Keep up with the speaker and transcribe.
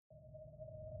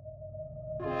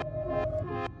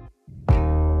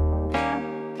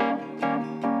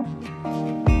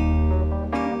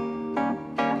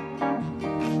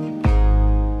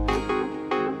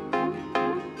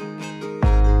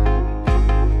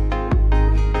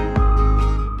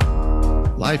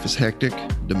Life is hectic,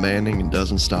 demanding, and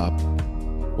doesn't stop.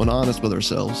 When honest with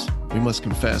ourselves, we must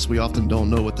confess we often don't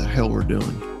know what the hell we're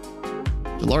doing.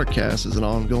 The Larkcast is an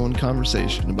ongoing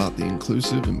conversation about the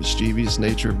inclusive and mischievous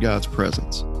nature of God's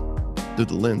presence through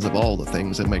the lens of all the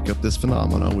things that make up this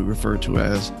phenomenon we refer to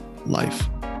as life.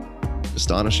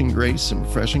 Astonishing grace and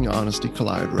refreshing honesty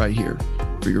collide right here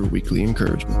for your weekly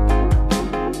encouragement.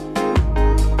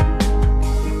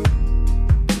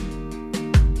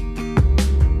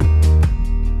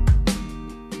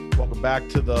 Back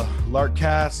to the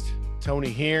Larkcast. Tony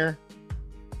here.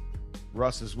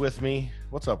 Russ is with me.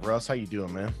 What's up, Russ? How you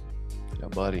doing, man? Yeah,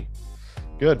 buddy.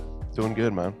 Good. Doing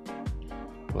good, man.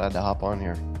 Glad to hop on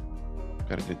here.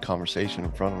 Got a good conversation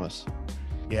in front of us.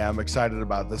 Yeah, I'm excited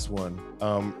about this one.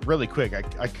 Really quick,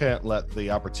 I can't let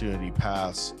the opportunity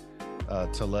pass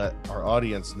to let our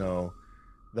audience know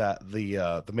that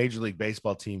the Major League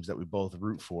Baseball teams that we both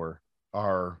root for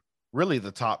are really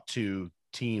the top two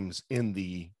teams in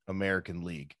the American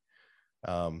League.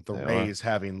 The Rays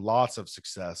having lots of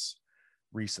success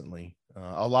recently,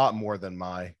 a lot more than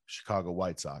my Chicago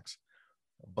White Sox.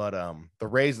 But the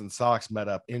Rays and Sox met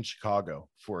up in Chicago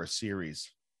for a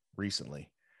series recently,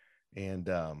 and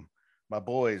my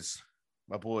boys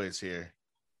here,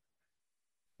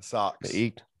 the Sox,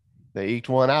 they eked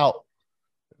one out.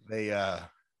 They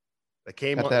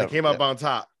came up on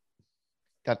top.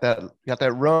 Got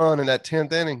that run in that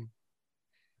 10th inning.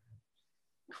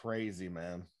 Crazy,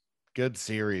 man. Good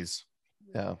series.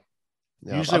 Yeah.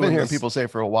 Usually I've been hearing people say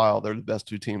for a while they're the best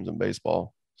two teams in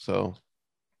baseball. So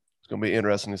it's going to be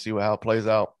interesting to see how it plays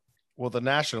out. Well, the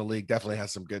National League definitely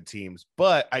has some good teams,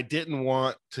 but I didn't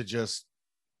want to just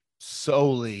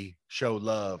solely show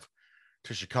love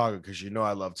to Chicago because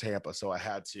I love Tampa. So I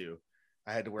had to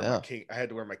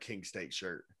wear my King State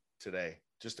shirt today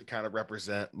just to kind of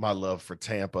represent my love for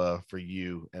Tampa, for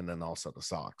you, and then also the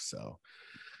Sox. So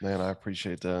man, I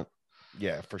appreciate that.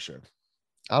 Yeah, for sure.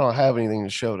 I don't have anything to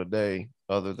show today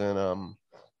other than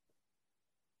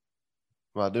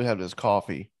I do have this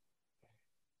coffee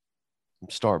from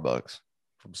Starbucks.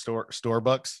 From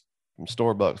Starbucks? From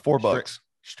Starbucks. $4.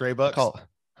 Stray bucks?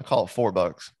 I call it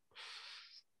 $4.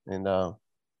 And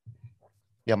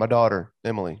yeah, my daughter,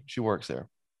 Emily, she works there.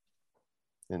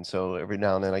 And so every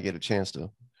now and then I get a chance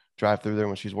to drive through there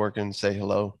when she's working, say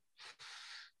hello,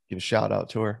 give a shout out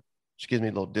to her. She gives me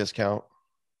a little discount,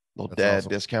 That's dad awesome.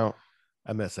 Discount.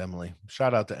 I miss Emily.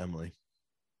 Shout out to Emily.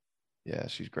 Yeah,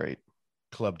 she's great.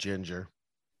 Club Ginger,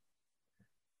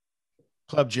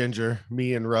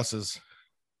 me and Russ's,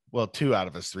 well, 2 out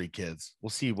of his 3 kids.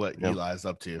 We'll see what Eli's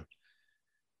up to.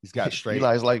 He's got straight.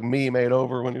 Eli's like me, made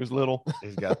over when he was little.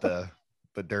 He's got the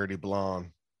dirty blonde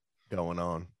going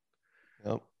on.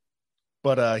 Yep.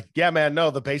 But yeah, man, no,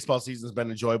 the baseball season's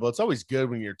been enjoyable. It's always good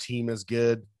when your team is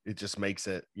good. It just makes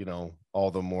it, all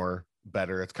the more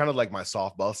better. It's kind of like my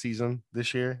softball season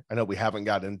this year. I know we haven't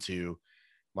got into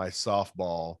my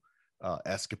softball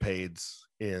escapades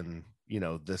in,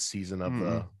 this season of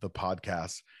the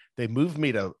podcast. They moved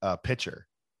me to pitcher.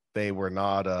 They were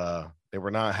not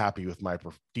happy with my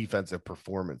defensive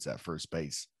performance at first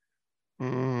base.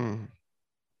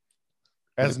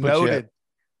 As noted.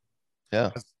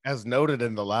 Yeah. As noted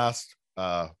in the last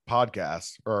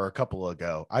podcast or a couple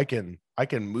ago, I can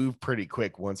move pretty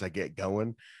quick once I get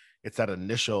going. It's that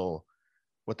initial,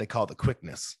 what they call the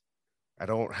quickness. I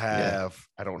don't have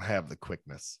the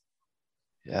quickness.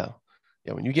 Yeah.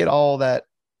 Yeah. When you get all that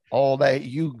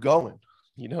you going,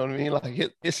 you know what I mean? Like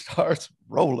it starts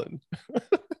rolling.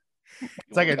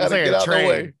 It's like a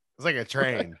train. It's like a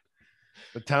train.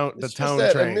 The tone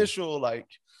train. Initial like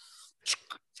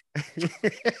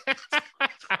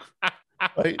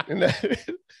right, and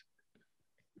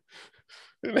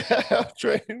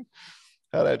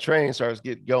how that train starts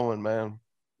getting going, man.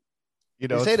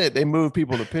 They say that they move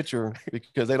people to pitcher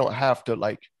because they don't have to,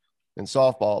 like in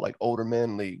softball, like older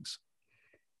men leagues.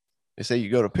 They say you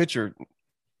go to pitcher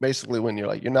basically when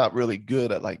you're not really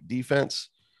good at like defense,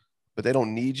 but they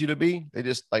don't need you to be. They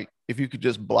just like if you could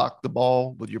just block the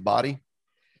ball with your body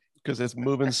because it's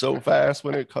moving so fast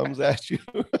when it comes at you.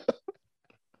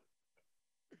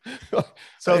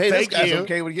 So hey, thank this guy's you.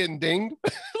 Okay with getting dinged.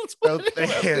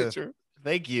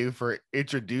 Thank you for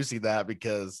introducing that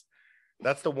because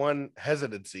that's the one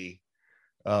hesitancy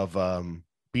of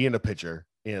being a pitcher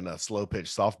in a slow pitch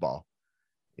softball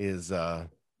is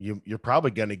you're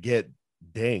probably going to get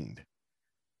dinged.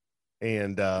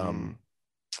 And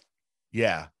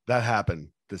yeah, that happened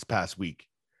this past week.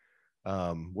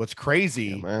 What's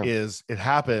crazy is it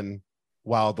happened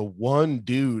while the one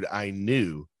dude I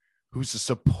knew who's a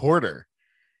supporter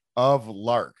of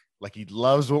Lark, like he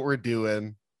loves what we're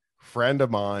doing, friend of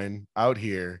mine out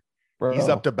here, Bro. He's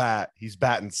up to bat. He's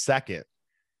batting second.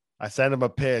 I send him a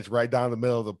pitch right down the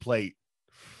middle of the plate.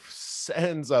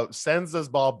 Sends this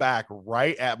ball back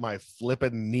right at my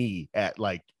flipping knee at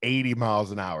like 80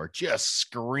 miles an hour, just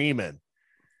screaming.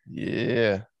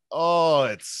 Yeah. Oh,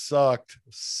 it sucked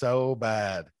so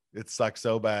bad. It sucked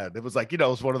so bad. It was like, it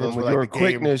was one of those with where your like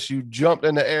quickness, you jumped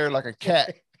in the air like a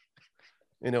cat.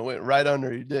 And it went right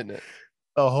under you, didn't it?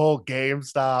 The whole game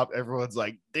stopped. Everyone's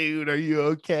like, dude, are you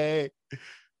okay?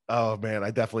 Oh man,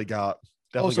 I definitely got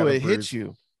so it hit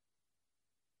you.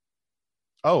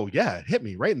 Oh yeah, it hit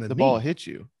me right in the knee. The ball hit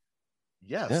you.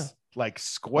 Yes. Yeah. Like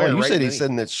square. You right said he's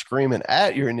sitting there screaming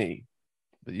at your knee,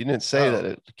 but you didn't say that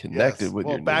it connected with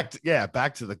your knee. Back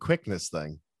to the quickness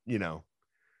thing, Yeah.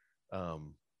 I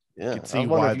could see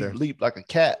why you leaped like a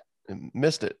cat and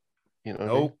missed it.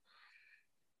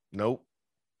 Nope.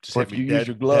 Just hit me use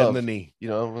your glove in the knee.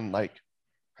 And like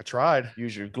I tried.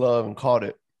 Use your glove and caught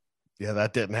it. Yeah,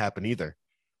 that didn't happen either.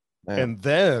 Man. And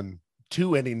then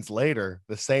 2 innings later,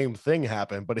 the same thing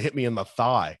happened, but it hit me in the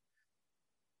thigh.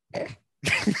 I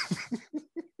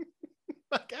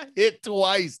got hit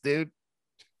twice, dude.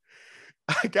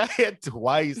 I got hit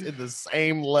twice in the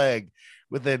same leg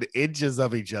within inches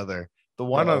of each other. The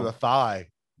one on the thigh,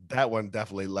 that one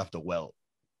definitely left a welt.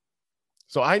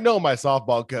 So I know my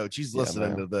softball coach. He's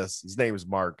listening to this. His name is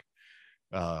Mark.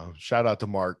 Shout out to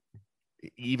Mark.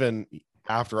 Even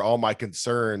after all my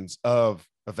concerns of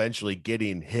eventually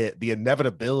getting hit, the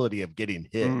inevitability of getting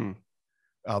hit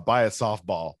by a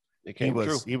softball, he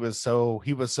was so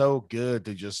good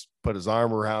to just put his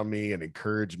arm around me and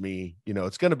encourage me.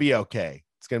 It's going to be okay.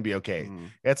 It's going to be okay.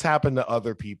 It's happened to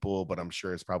other people, but I'm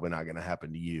sure it's probably not going to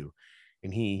happen to you.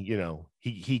 And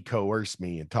he coerced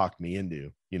me and talked me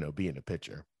into, being a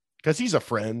pitcher because he's a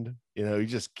friend,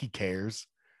 he cares.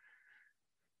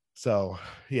 So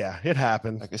yeah, it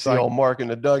happened. I can see old Mark in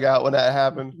the dugout when that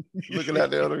happened, looking at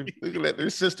the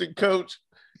assistant coach.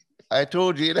 I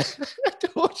told you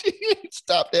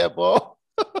stop that ball.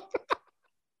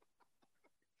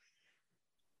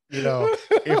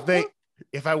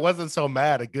 If I wasn't so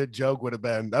mad, a good joke would have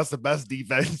been, that's the best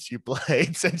defense you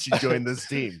played since you joined this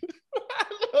team. I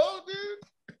know, dude.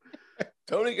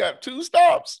 Tony got 2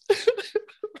 stops.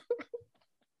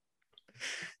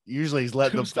 Usually he's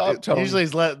letting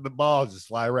the ball just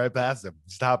fly right past him.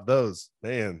 Stop those.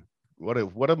 Man, what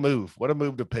a move. What a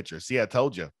move to pitcher. See, I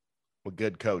told you. I'm a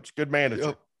good coach, good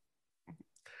manager.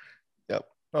 Yep.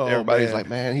 Oh, everybody's like,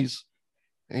 man, he's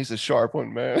a sharp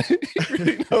one, man. He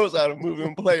really knows how to move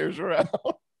them players around.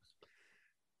 But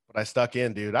I stuck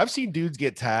in, dude. I've seen dudes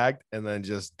get tagged and then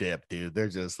just dip, dude. They're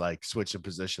just like switching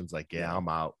positions, like, yeah, I'm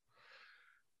out.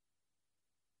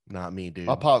 Not me, dude.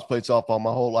 My pops played softball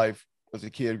my whole life as a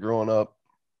kid growing up.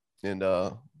 And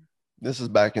this is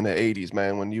back in the 80s,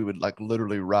 man, when you would like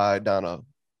literally ride down a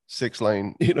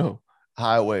 6-lane,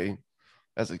 highway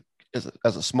as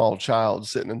a small child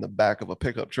sitting in the back of a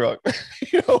pickup truck,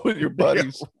 with your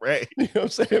buddies. Right. You know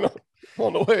what I'm saying?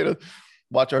 On the way to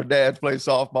watch our dads play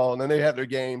softball, and then they had their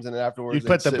games, and then afterwards you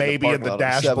put the baby in the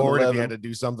dashboard if you had to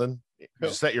do something.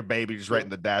 Just set your baby just right in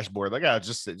the dashboard. Like,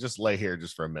 just lay here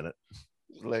just for a minute.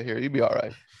 Just lay here, you'd be all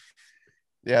right.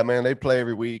 Yeah, man, they play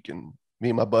every week, and me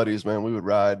and my buddies, man, we would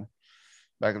ride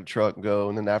back in the truck and go,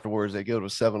 and then afterwards they go to a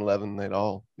 7-Eleven. They'd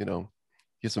all,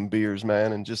 get some beers,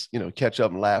 man, and just, catch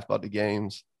up and laugh about the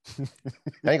games. I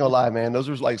ain't gonna lie, man, those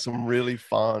were like some really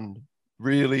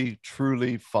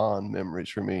truly fond memories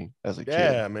for me as a kid.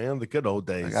 Yeah, man, the good old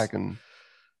days. Like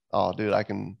I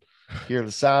can hear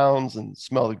the sounds and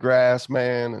smell the grass,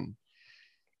 man,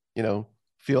 and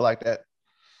feel that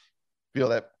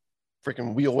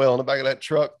freaking wheel well in the back of that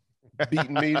truck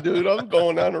beating me, dude. I'm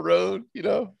going down the road,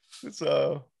 it's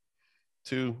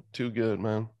too good,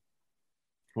 man.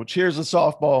 Well, cheers to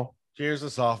softball.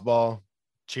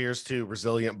 Cheers to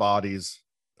resilient bodies.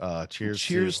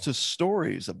 Cheers to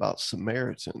stories about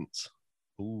Samaritans.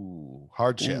 Ooh,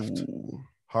 hard shift.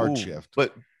 Shift.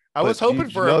 But I was hoping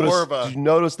for more of a. Did you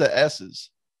notice the S's?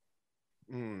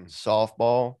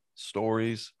 Softball,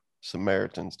 stories,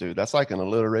 Samaritans, dude. That's like an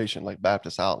alliteration, like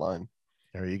Baptist outline.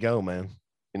 There you go, man.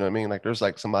 You know what I mean? Like there's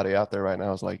like somebody out there right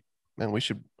now is like, man, we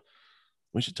should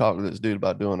talk to this dude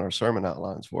about doing our sermon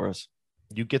outlines for us.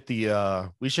 You get the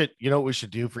we should, what we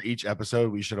should do for each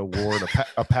episode? We should award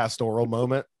a pastoral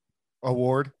moment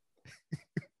award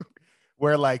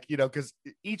where because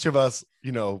each of us,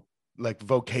 like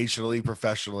vocationally,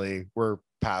 professionally, we're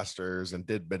pastors and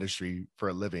did ministry for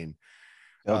a living.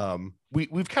 Yep.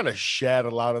 We've kind of shed a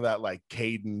lot of that like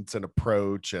cadence and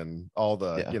approach and all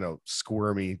the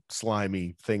squirmy,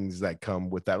 slimy things that come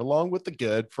with that, along with the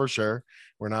good, for sure.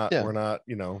 We're not throwing the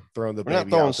baby out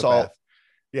the salt bath.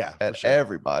 Yeah, at sure.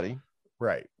 everybody.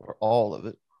 Right. or all of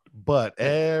it. But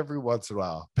every once in a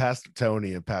while, Pastor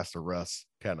Tony and Pastor Russ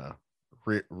kind of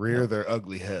rear their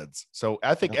ugly heads. So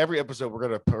I think every episode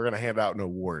we're gonna hand out an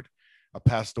award, a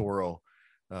pastoral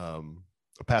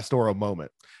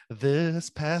moment. This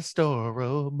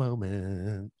pastoral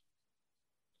moment.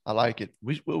 I like it.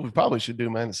 What we probably should do,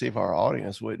 man, to see if our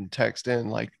audience wouldn't text in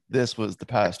like this was the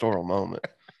pastoral moment.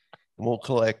 And we'll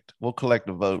collect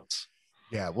the votes.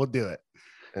 Yeah, we'll do it.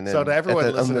 And then so to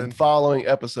everyone listening, the following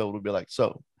episode will be like,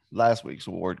 so last week's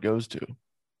award goes to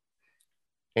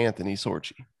Anthony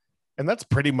Sorchi. And that's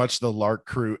pretty much the Lark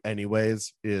crew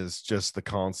anyways, is just the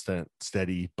constant,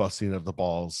 steady busting of the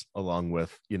balls along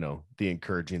with, the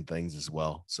encouraging things as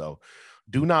well. So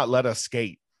do not let us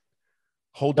skate.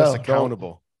 Hold us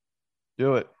accountable.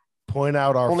 Do it. Point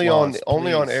out our only flaws,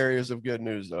 only on areas of good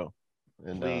news though.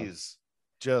 And please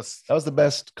that was the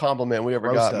best compliment we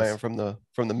ever got, man, from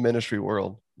the ministry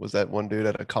world. Was that one dude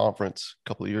at a conference a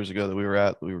couple of years ago that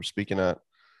we were speaking at.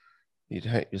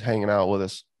 He's hanging out with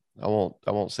us. I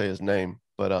won't say his name,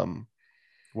 but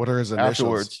what are his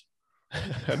initials?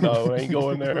 Afterwards, no, I ain't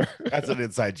going there. That's an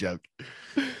inside joke.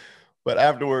 But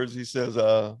afterwards, he says,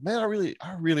 "Man, I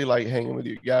really like hanging with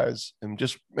you guys, and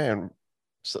just, man,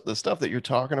 so the stuff that you're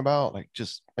talking about, like,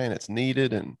 just, man, it's needed."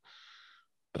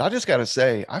 But I just gotta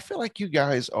say, I feel like you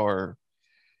guys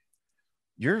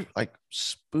you're like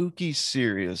spooky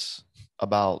serious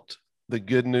about the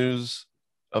good news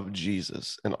of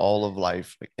Jesus and all of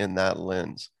life, like, in that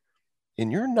lens.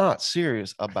 And you're not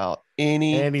serious about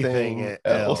anything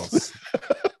else.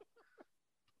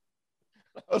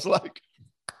 I was like,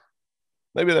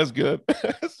 maybe that's good.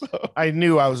 So, I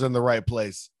knew I was in the right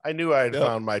place. I knew I had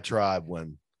found my tribe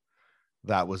when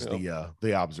that was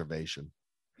the observation.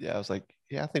 Yeah, I was like,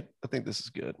 yeah, I think this is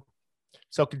good.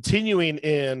 So continuing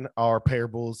in our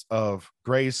parables of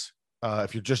grace,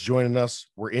 if you're just joining us,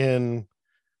 we're in,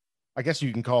 I guess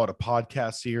you can call it a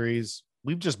podcast series.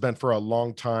 We've just been for a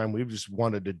long time. We've just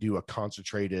wanted to do a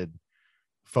concentrated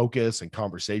focus and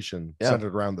conversation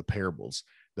centered around the parables.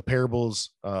 The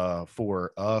parables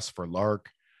for us, for Lark,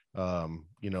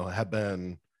 have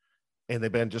been, and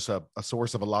they've been just a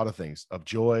source of a lot of things, of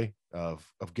joy, of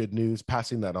good news,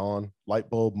 passing that on, light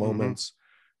bulb moments,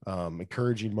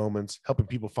 encouraging moments, helping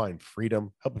people find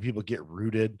freedom, helping people get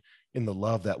rooted in the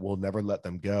love that will never let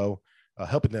them go,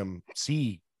 helping them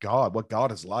see God, what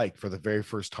God is like for the very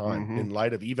first time, in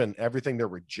light of even everything they're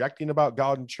rejecting about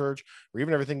God in church, or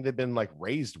even everything they've been like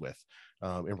raised with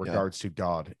in regards to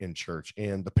God in church.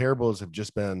 And the parables have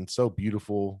just been so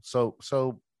beautiful, so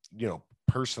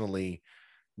personally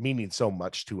meaning so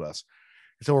much to us.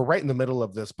 So we're right in the middle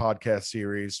of this podcast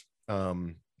series.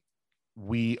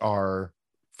 We are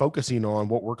focusing on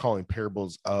what we're calling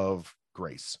parables of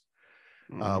grace.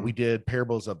 We did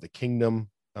parables of the kingdom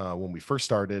when we first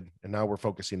started, and now we're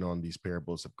focusing on these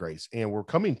parables of grace. And we're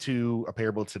coming to a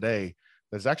parable today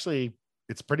that's actually,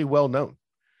 it's pretty well known.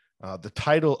 The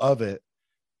title of it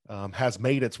has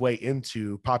made its way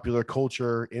into popular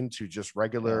culture, into just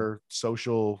regular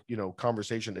social,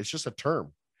 conversation. It's just a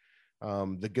term,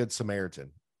 the Good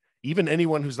Samaritan. Even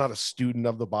anyone who's not a student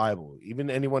of the Bible, even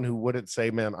anyone who wouldn't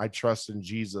say, man, I trust in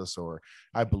Jesus, or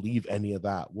I believe any of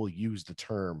that, will use the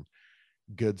term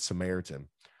Good Samaritan.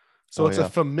 So it's a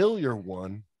familiar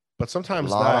one, but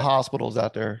sometimes a lot of hospitals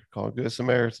out there called Good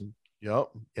Samaritan. Yep.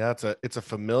 Yeah, it's a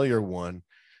familiar one,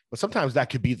 but sometimes that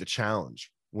could be the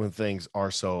challenge when things are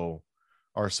so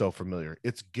familiar.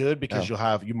 It's good because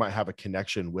you might have a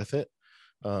connection with it.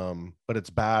 But it's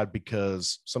bad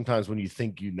because sometimes when you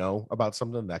think about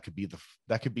something, that could be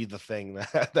the thing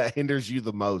that hinders you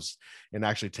the most in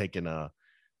actually taking a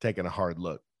hard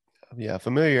look. Yeah,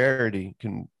 familiarity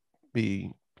can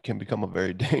become a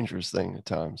very dangerous thing at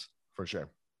times, for sure.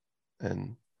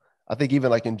 And I think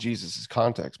even like in Jesus's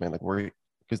context, man, like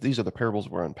because these are the parables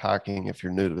we're unpacking. If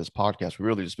you're new to this podcast, we've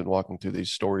really just been walking through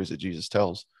these stories that Jesus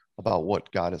tells about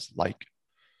what God is like.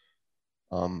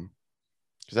 Because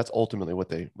that's ultimately what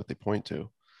they point to.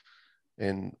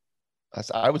 And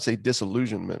I would say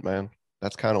disillusionment, man.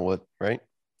 That's kind of what, right?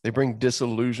 They bring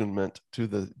disillusionment to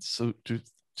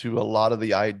to a lot of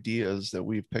the ideas that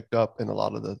we've picked up, and a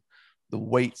lot of the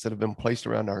weights that have been placed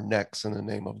around our necks in the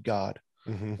name of God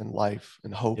and life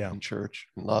and hope and church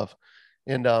and love.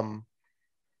 And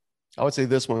I would say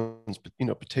this one's,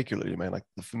 particularly, man, like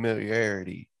the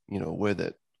familiarity, with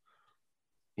it,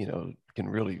 can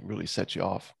really, really set you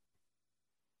off.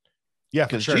 Yeah,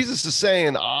 because Jesus is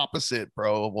saying the opposite,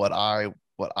 bro, of what I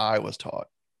was taught.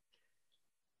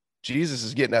 Jesus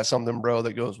is getting at something, bro,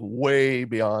 that goes way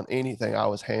beyond anything I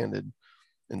was handed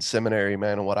in seminary,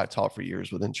 man, and what I taught for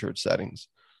years within church settings.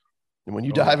 And when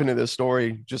you Oh, dive yeah. into this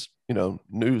story, just,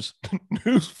 news,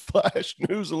 news flash,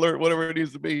 news alert, whatever it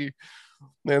needs to be.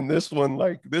 Man, this one,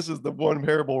 like, this is the one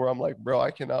parable where I'm like, bro,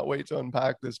 I cannot wait to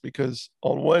unpack this, because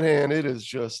on one hand, it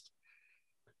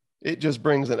just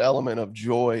brings an element of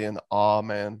joy and awe,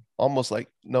 man, almost like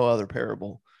no other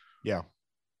parable. Yeah.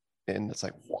 And it's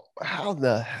like, how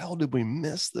the hell did we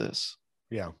miss this?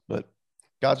 Yeah. But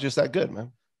God's just that good,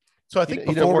 man. So I He think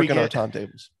didn't work in our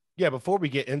timetables. Yeah, before we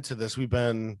get into this, we've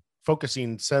been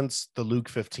focusing since the Luke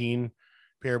 15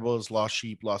 parables, lost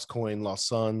sheep, lost coin, lost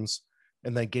sons,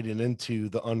 and then getting into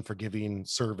the unforgiving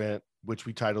servant, which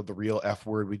we titled the real F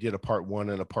word. We did a part 1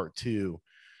 and a part 2.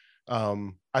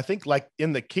 I think, like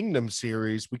in the Kingdom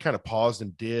series, we kind of paused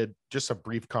and did just a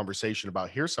brief conversation about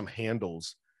here's some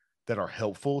handles that are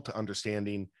helpful to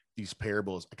understanding these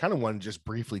parables. I kind of want to just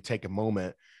briefly take a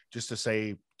moment just to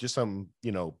say just some,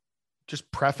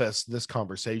 just preface this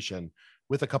conversation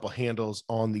with a couple handles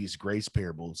on these grace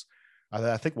parables that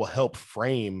I think will help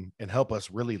frame and help us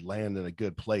really land in a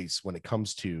good place when it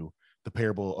comes to the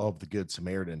parable of the Good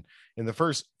Samaritan. And the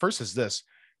first is this: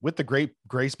 with the great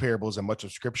grace parables and much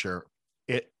of Scripture,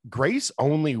 grace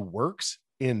only works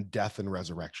in death and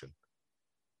resurrection.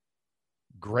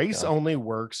 Grace only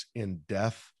works in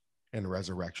death and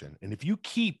resurrection. And if you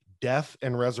keep death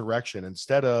and resurrection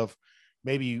instead of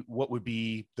maybe what would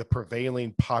be the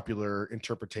prevailing popular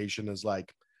interpretation is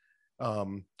like,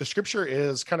 the Scripture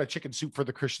is kind of chicken soup for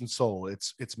the Christian soul.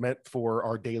 It's meant for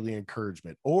our daily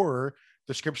encouragement. Or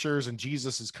the Scriptures and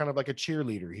Jesus is kind of like a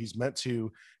cheerleader. He's meant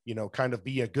to, kind of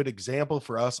be a good example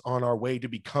for us on our way to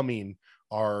becoming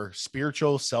our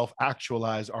spiritual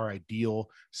self-actualize, our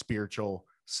ideal spiritual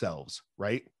selves,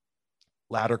 right?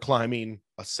 Ladder climbing,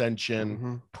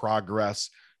 ascension, progress,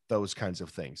 those kinds of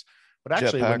things. But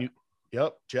actually,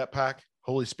 jetpack,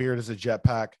 Holy Spirit is a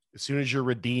jetpack. As soon as you're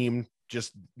redeemed,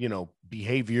 just,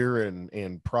 behavior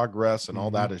and progress and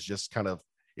all that is just kind of,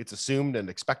 it's assumed and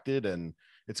expected, and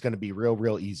it's going to be real,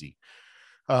 real easy.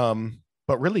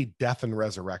 But really death and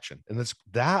resurrection. And it's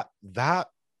that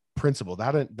principle,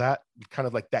 that kind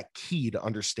of like that key to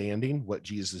understanding what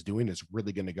Jesus is doing is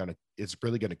really going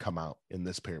to come out in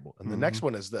this parable. And the next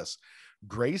one is this: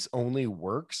 grace only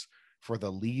works for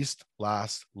the least,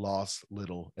 last, lost,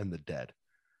 little, and the dead.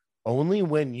 Only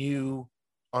when you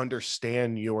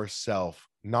understand yourself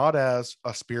not as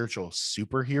a spiritual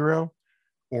superhero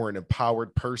or an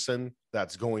empowered person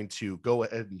that's going to go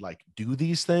ahead and like do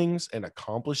these things and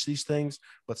accomplish these things,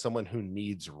 but someone who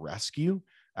needs rescue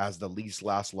as the least,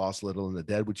 last, lost, little, and the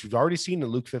dead, which you've already seen in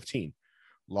Luke 15,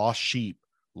 lost sheep,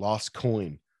 lost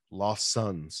coin, lost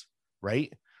sons,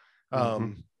 right?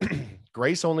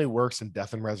 Grace only works in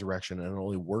death and resurrection, and it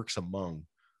only works among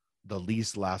the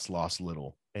least, last, lost,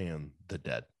 little, and the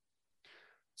dead.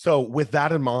 So with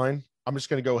that in mind, I'm just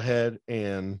going to go ahead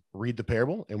and read the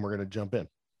parable, and we're going to jump in.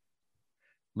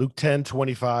 Luke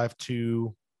 10:25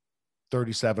 to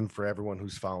 37 for everyone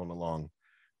who's following along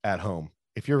at home.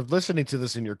 If you're listening to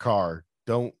this in your car,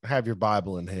 don't have your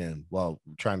Bible in hand while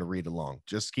trying to read along.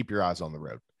 Just keep your eyes on the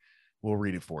road. We'll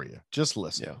read it for you. Just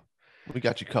listen. Yeah, we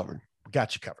got you covered.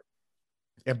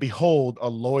 And behold, a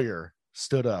lawyer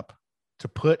stood up to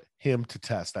put him to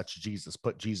test. That's Jesus.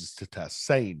 Put Jesus to test,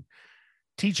 saying,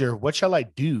 "Teacher, what shall I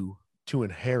do to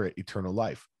inherit eternal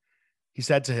life?" He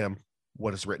said to him,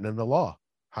 "What is written in the law?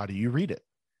 How do you read it?"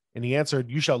 And he answered,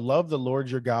 "You shall love the Lord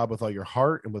your God with all your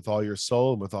heart and with all your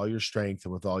soul and with all your strength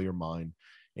and with all your mind,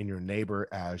 and your neighbor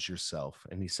as yourself."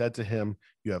 And he said to him,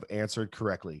 "You have answered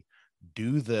correctly.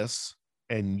 Do this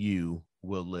and you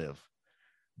will live."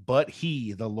 But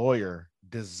he, the lawyer,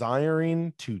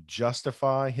 desiring to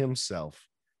justify himself,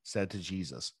 said to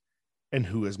Jesus, "And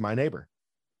who is my neighbor?"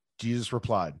 Jesus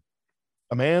replied,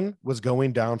 "A man was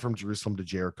going down from Jerusalem to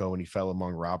Jericho, and he fell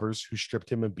among robbers who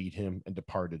stripped him and beat him and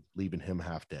departed, leaving him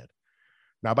half dead.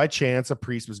 Now, by chance, a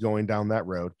priest was going down that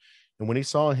road, and when he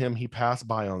saw him, he passed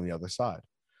by on the other side.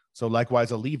 So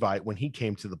likewise, a Levite, when he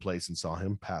came to the place and saw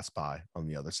him, passed by on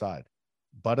the other side.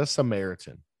 But a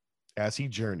Samaritan, as he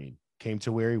journeyed, came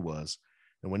to where he was,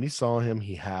 and when he saw him,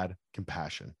 he had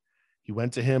compassion. He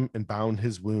went to him and bound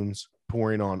his wounds,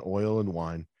 pouring on oil and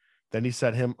wine. Then he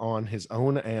set him on his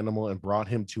own animal and brought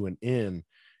him to an inn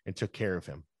and took care of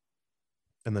him.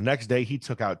 And the next day he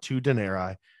took out 2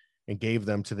 denarii and gave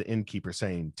them to the innkeeper,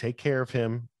 saying, "Take care of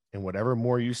him, and whatever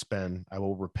more you spend, I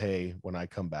will repay when I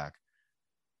come back."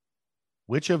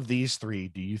 Which of these 3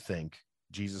 do you think,"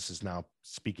 Jesus is now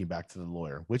speaking back to the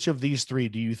lawyer, "which of these 3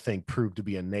 do you think proved to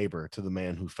be a neighbor to the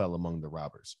man who fell among the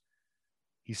robbers?"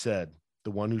 He said,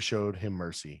 "The one who showed him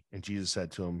mercy." And Jesus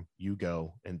said to him, "You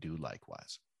go and do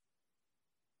likewise."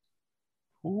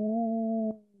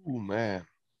 Ooh, man.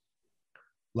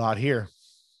 lot here.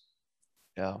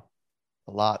 Yeah,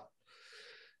 a lot.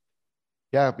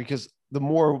 Yeah, because the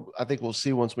more I think we'll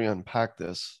see once we unpack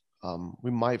this,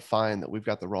 we might find that we've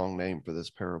got the wrong name for this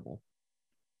parable.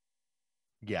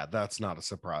 Yeah, that's not a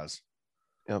surprise.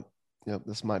 Yep. Yep.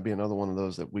 This might be another one of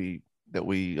those that we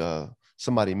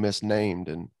somebody misnamed,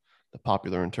 and the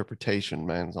popular interpretation,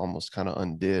 man, almost kind of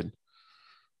undid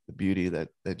the beauty that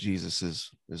Jesus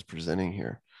is presenting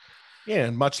here. Yeah,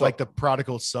 and much like the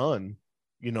prodigal son,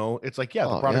 it's like,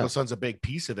 the prodigal son's a big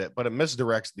piece of it, but it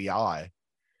misdirects the eye.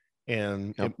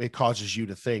 And it causes you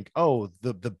to think, oh,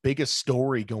 the biggest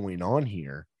story going on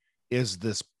here is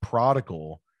this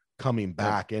prodigal coming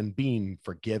back and being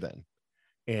forgiven.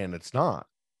 And it's not.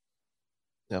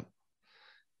 Yep.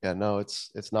 Yeah, no,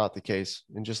 it's not the case.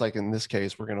 And just like in this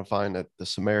case, we're going to find that the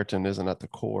Samaritan isn't at the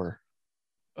core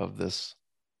of this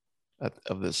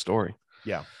story.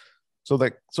 Yeah. So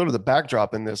like sort of the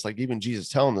backdrop in this, like even Jesus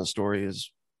telling this story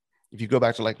is, if you go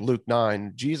back to like Luke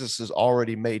 9, Jesus is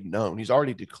already made known. He's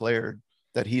already declared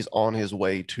that he's on his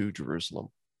way to Jerusalem.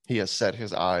 He has set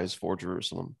his eyes for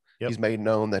Jerusalem. Yep. He's made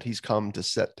known that he's come to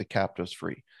set the captives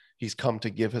free. He's come to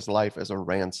give his life as a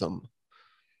ransom.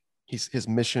 His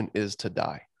mission is to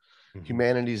die. Mm-hmm.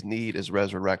 Humanity's need is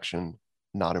resurrection,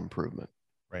 not improvement.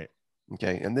 Right.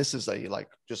 Okay. And this is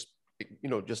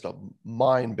just a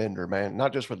mind bender, man,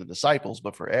 not just for the disciples,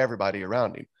 but for everybody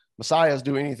around him. Messiahs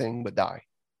do anything but die.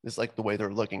 It's like the way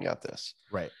they're looking at this.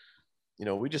 Right.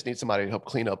 We just need somebody to help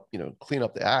clean up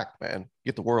the act, man,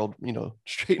 get the world,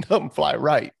 straighten up and fly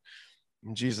right.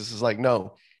 And Jesus is like,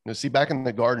 no, see, back in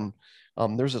the garden,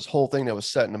 there's this whole thing that was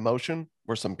set in motion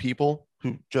where some people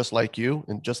who, just like you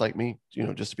and just like me,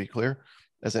 just to be clear,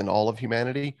 as in all of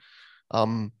humanity,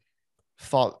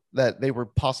 thought that they were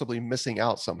possibly missing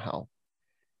out somehow.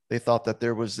 They thought that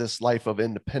there was this life of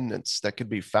independence that could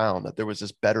be found, that there was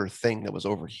this better thing that was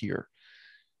over here.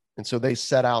 And so they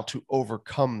set out to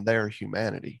overcome their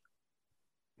humanity,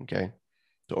 okay,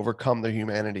 to overcome their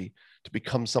humanity, to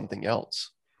become something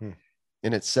else.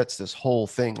 And it sets this whole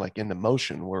thing like into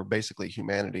motion where basically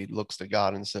humanity looks to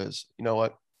God and says, you know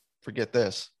what, forget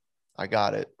this. I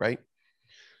got it, right?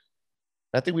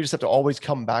 I think we just have to always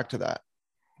come back to that.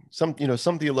 Some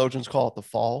theologians call it the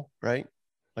fall, right?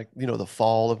 Like, the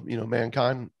fall of,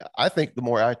 mankind. I think the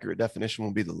more accurate definition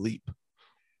would be the leap.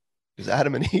 Because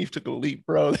Adam and Eve took a leap,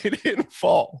 bro. They didn't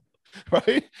fall,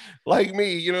 right? Like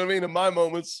me, you know what I mean? In my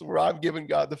moments where I've given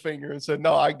God the finger and said,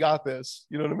 no, I got this.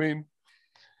 You know what I mean?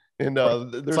 And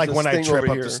it's like when I trip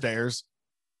up the stairs.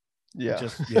 Yeah.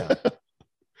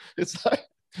 It's like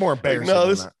more embarrassing. No,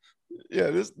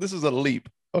 this is a leap.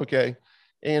 Okay.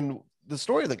 And the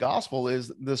story of the gospel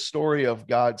is the story of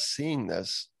God seeing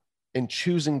this and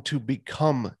choosing to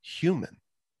become human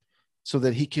so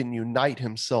that he can unite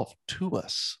himself to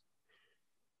us.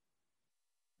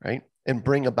 Right? And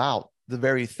bring about the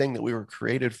very thing that we were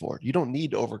created for. You don't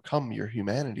need to overcome your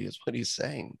humanity, is what he's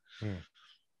saying.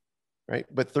 Right?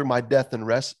 But through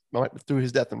through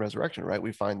his death and resurrection, right,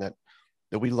 we find that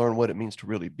we learn what it means to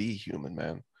really be human,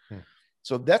 man.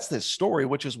 So that's this story,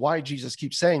 which is why Jesus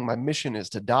keeps saying, my mission is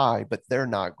to die, but they're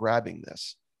not grabbing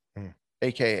this.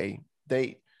 AKA,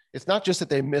 it's not just that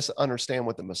they misunderstand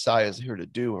what the Messiah is here to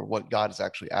do or what God is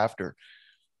actually after,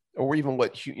 or even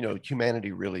what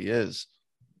humanity really is.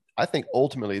 I think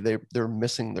ultimately they're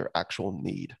missing their actual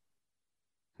need.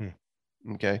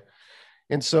 Okay.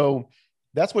 And so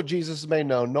that's what Jesus has made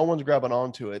known. No one's grabbing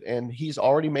onto it. And he's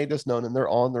already made this known and they're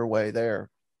on their way there.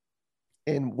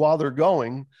 And while they're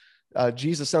going,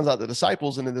 Jesus sends out the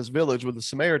disciples into this village with the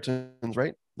Samaritans,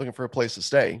 right? Looking for a place to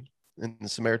stay. And the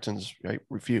Samaritans, right,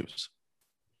 refuse.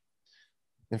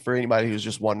 And for anybody who's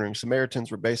just wondering,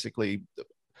 Samaritans were basically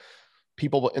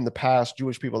people in the past,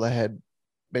 Jewish people that had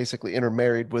basically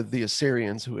intermarried with the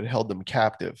Assyrians who had held them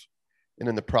captive. And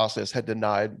in the process had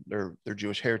denied their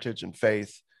Jewish heritage and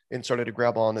faith and started to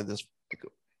grab onto this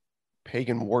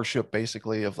pagan worship,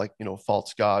 basically, of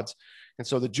false gods. And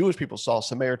so the Jewish people saw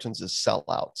Samaritans as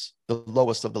sellouts, the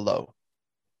lowest of the low.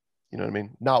 You know what I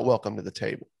mean? Not welcome to the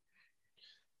table.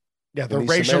 Yeah, they're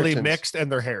racially mixed and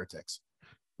they're heretics.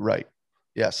 Right.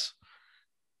 Yes.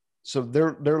 So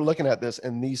they're looking at this,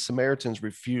 and these Samaritans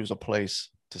refuse a place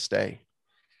to stay.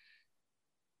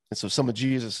 And so some of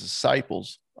Jesus'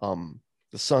 disciples, the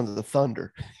sons of the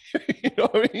thunder, you know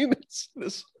what I mean? It's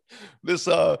this that's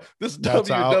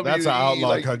WWE, that's an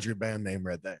outlaw country band name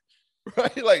right there.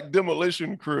 Right? Like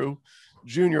Demolition Crew,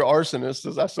 Junior Arsonists,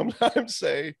 as I sometimes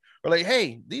say, are like,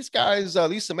 hey, these guys,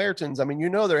 these Samaritans, I mean,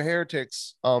 they're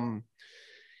heretics.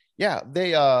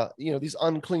 They, these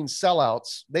unclean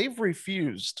sellouts, they've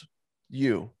refused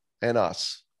you and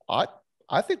us. I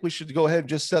think we should go ahead and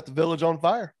just set the village on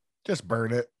fire. Just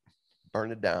burn it.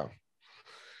 Burn it down.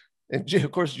 And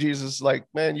of course, Jesus, like,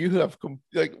 man, you have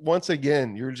like, once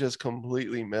again, you're just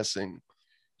completely missing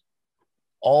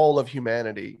all of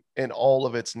humanity and all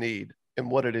of its need and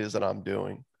what it is that I'm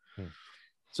doing.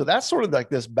 So that's sort of like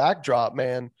this backdrop,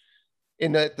 man.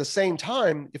 And at the same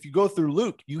time, if you go through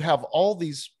Luke, you have all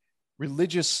these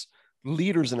religious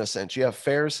leaders in a sense. You have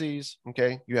Pharisees,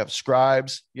 okay? You have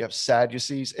scribes, you have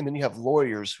Sadducees, and then you have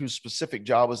lawyers whose specific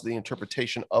job was the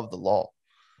interpretation of the law.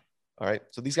 All right.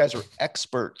 So these guys are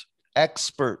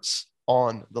experts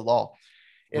on the law.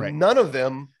 And Right. none of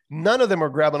them are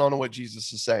grabbing onto what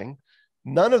Jesus is saying.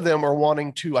 None of them are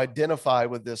wanting to identify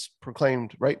with this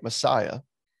proclaimed, right, Messiah.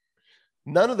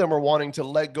 None of them are wanting to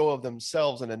let go of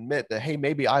themselves and admit that, hey,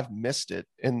 maybe I've missed it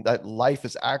and that life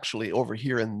is actually over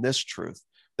here in this truth,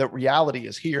 that reality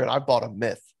is here and I bought a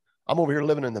myth. I'm over here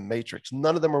living in the matrix.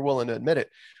 None of them are willing to admit it.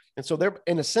 And so they're,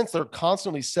 in a sense, they're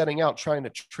constantly setting out trying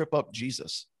to trip up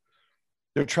Jesus.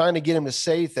 They're trying to get him to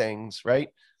say things, right,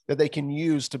 that they can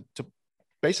use to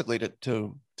basically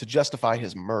to justify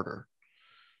his murder.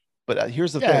 But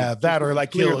here's the thing. Yeah, that or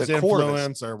like kill his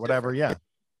influence or whatever. Yeah.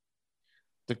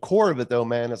 The core of it, though,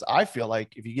 man, is I feel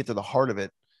like if you get to the heart of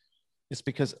it, it's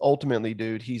because ultimately,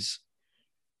 dude,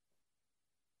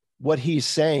 what he's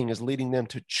saying is leading them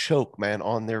to choke, man,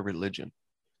 on their religion.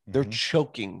 They're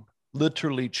choking,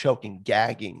 literally choking,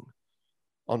 gagging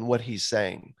on what he's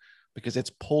saying because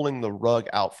it's pulling the rug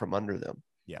out from under them.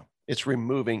 Yeah. It's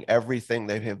removing everything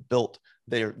they have built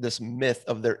this myth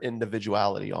of their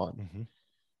individuality on,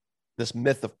 this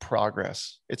myth of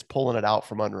progress. It's pulling it out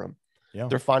from under them. Yeah.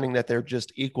 They're finding that they're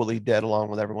just equally dead along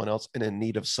with everyone else and in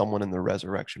need of someone in the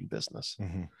resurrection business.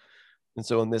 And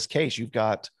so in this case, you've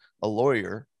got a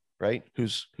lawyer, right,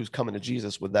 who's coming to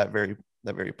Jesus with that very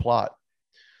plot.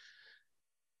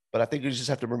 But I think you just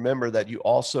have to remember that you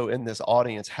also in this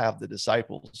audience have the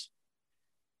disciples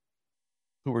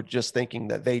who were just thinking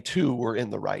that they too were in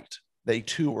the right. They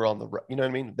too were on the right. You know what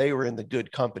I mean? They were in the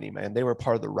good company, man. They were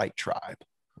part of the right tribe.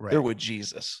 Right. They're with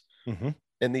Jesus.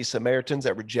 And these Samaritans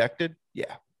that rejected,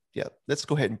 yeah, let's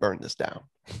go ahead and burn this down.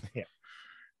 Yeah.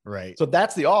 Right. So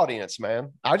that's the audience,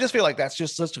 man. I just feel like that's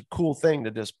just such a cool thing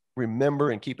to just remember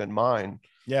and keep in mind.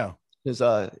 Yeah.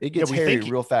 Because it gets hairy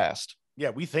real fast. Yeah,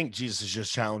 we think Jesus is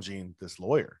just challenging this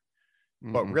lawyer,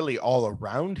 but really all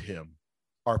around him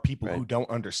are people who don't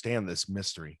understand this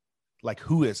mystery, like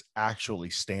who is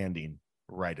actually standing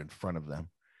right in front of them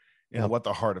and what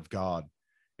the heart of God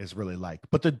is really like.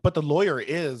 But the lawyer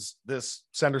is this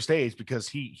center stage because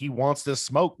he wants this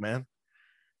smoke, man.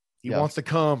 He wants to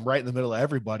come right in the middle of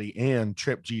everybody and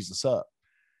trip Jesus up.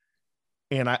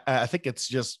 And I think it's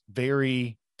just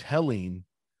very telling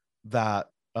that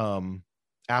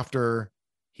after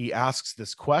he asks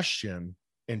this question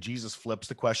and Jesus flips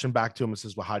the question back to him and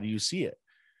says, well, how do you see it?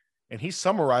 And he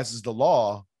summarizes the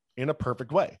law in a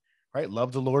perfect way, right?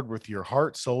 Love the Lord with your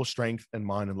heart, soul, strength, and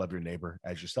mind, and love your neighbor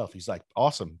as yourself. He's like,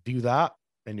 awesome. Do that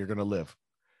and you're going to live,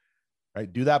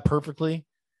 right? Do that perfectly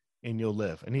and you'll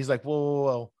live. And he's like,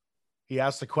 whoa. He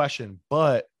asked the question,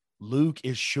 but Luke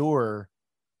is sure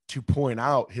to point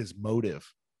out his motive.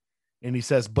 And he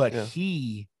says, but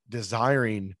he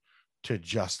desiring to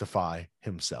justify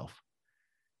himself.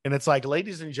 And it's like,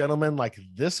 ladies and gentlemen, like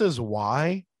this is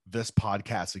why this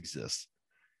podcast exists.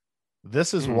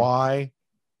 This is why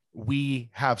we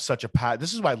have such a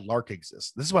this is why Lark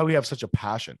exists. This is why we have such a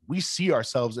passion. We see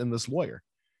ourselves in this lawyer.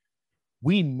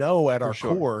 We know at our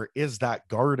core is that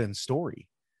garden story.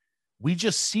 We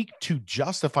just seek to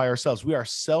justify ourselves. We are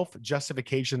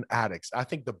self-justification addicts. I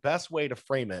think the best way to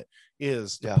frame it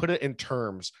is to put it in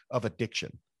terms of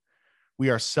addiction. We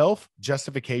are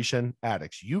self-justification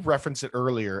addicts. You referenced it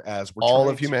earlier as all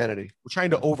of humanity. We're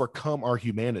trying to overcome our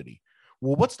humanity.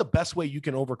 Well, what's the best way you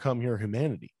can overcome your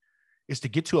humanity? Is to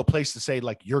get to a place to say,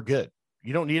 like, you're good.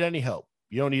 You don't need any help.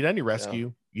 You don't need any rescue.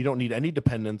 Yeah. You don't need any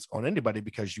dependence on anybody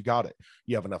because you got it.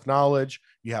 You have enough knowledge.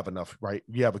 You have enough, right?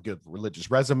 You have a good religious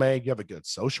resume. You have a good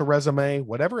social resume,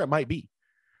 whatever it might be.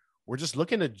 We're just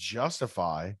looking to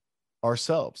justify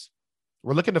ourselves.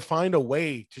 We're looking to find a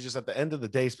way to just at the end of the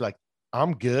day, be like,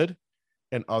 I'm good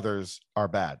and others are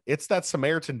bad. It's that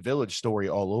Samaritan village story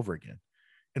all over again.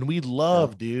 And we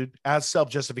love, dude, as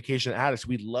self-justification addicts,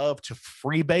 we love to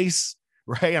freebase,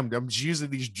 right? I'm just using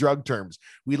these drug terms.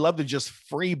 We love to just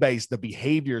freebase the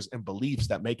behaviors and beliefs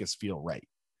that make us feel right.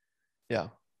 Yeah.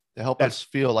 To help us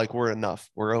feel like we're enough.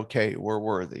 We're okay. We're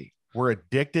worthy. We're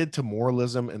addicted to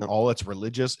moralism in all its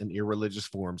religious and irreligious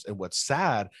forms. And what's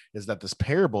sad is that this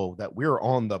parable that we're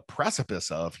on the precipice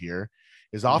of here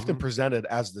is often presented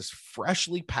as this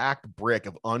freshly packed brick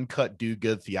of uncut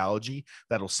do-good theology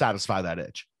that'll satisfy that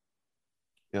itch.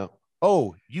 Yeah.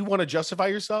 oh, you want to justify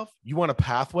yourself? You want a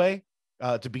pathway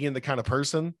to being the kind of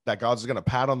person that God's going to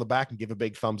pat on the back and give a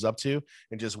big thumbs up to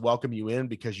and just welcome you in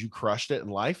because you crushed it in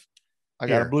life? I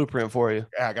got a blueprint for you.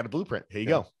 Yeah, I got a blueprint. Here you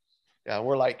go. Yeah,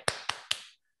 we're like,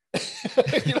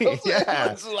 you know,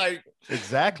 yeah, it's like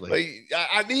exactly. Like,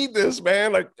 I need this,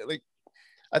 man. Like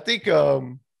I think,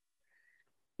 you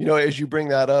know, as you bring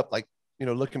that up, like, you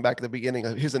know, looking back at the beginning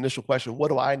of his initial question, what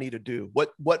do I need to do?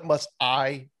 What must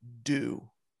I do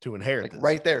to inherit like this?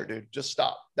 Right there, dude. Just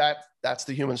stop. That's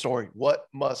the human story. What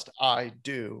must I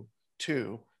do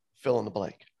to fill in the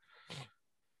blank?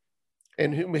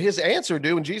 And his answer,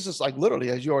 dude, and Jesus, like literally,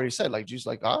 as you already said, like Jesus,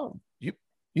 like, oh,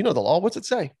 you know the law. What's it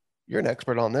say? You're an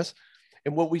expert on this.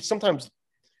 And what we sometimes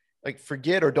like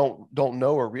forget or don't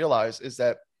know or realize is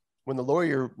that when the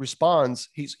lawyer responds,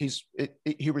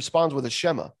 he responds with a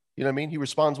shema. You know what I mean? He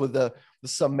responds with the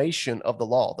summation of the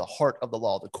law, the heart of the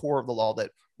law, the core of the law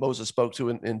that Moses spoke to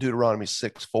in Deuteronomy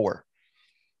 6:4.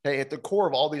 Hey, at the core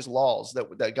of all these laws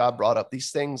that God brought up,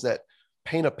 these things that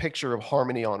paint a picture of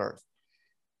harmony on earth,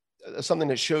 something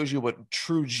that shows you what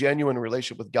true, genuine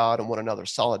relationship with God and one another,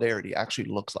 solidarity actually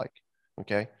looks like.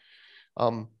 Okay.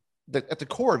 At the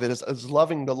core of it is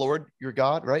loving the Lord, your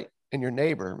God, right? And your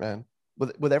neighbor, man,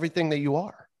 with everything that you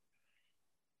are.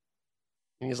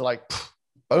 And he's like,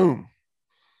 boom.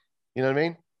 You know what I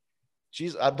mean?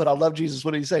 Jesus, but I love Jesus.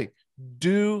 What did he say?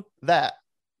 Do that.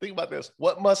 Think about this.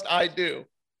 What must I do?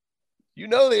 You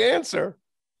know the answer.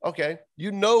 Okay.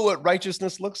 You know what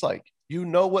righteousness looks like. You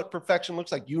know what perfection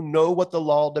looks like. You know what the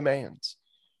law demands.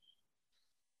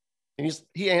 And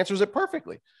he answers it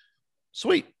perfectly.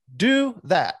 Sweet. Do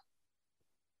that.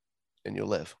 And you'll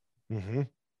live. Mm-hmm.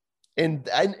 And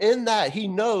in that, he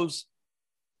knows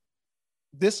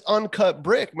this uncut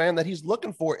brick, man, that he's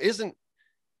looking for isn't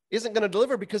going to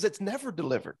deliver because it's never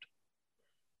delivered.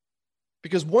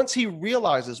 Because once he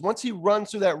realizes, once he runs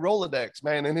through that Rolodex,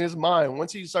 man, in his mind,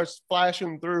 once he starts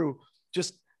flashing through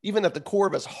just even at the core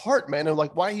of his heart, man, and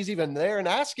like why he's even there and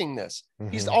asking this,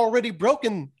 he's already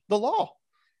broken the law.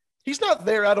 He's not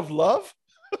there out of love,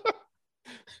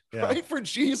 right? For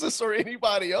Jesus or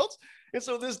anybody else. And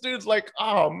so this dude's like,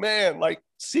 oh man, like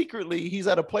secretly he's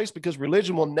at a place because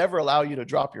religion will never allow you to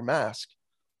drop your mask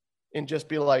and just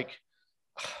be like,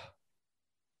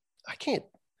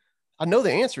 I know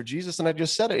the answer, Jesus, and I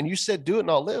just said it. And you said, do it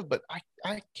and I'll live, but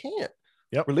I can't.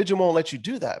 Yep. Religion won't let you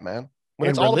do that, man. When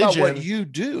it's all about what you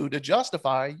do to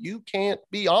justify, you can't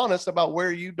be honest about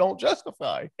where you don't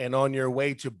justify. And on your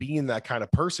way to being that kind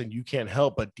of person, you can't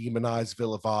help but demonize,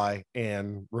 vilify,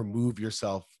 and remove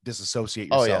yourself,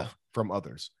 dissociate yourself from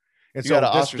others. And you so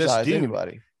got to ostracize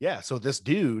anybody. Yeah. So this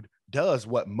dude does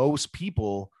what most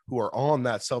people who are on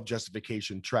that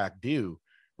self-justification track do,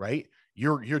 right?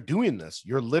 You're doing this.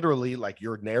 You're literally like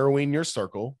you're narrowing your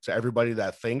circle to everybody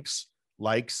that thinks,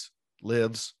 likes,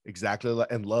 lives exactly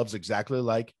and loves exactly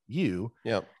like you.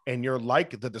 Yep. And you're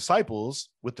like the disciples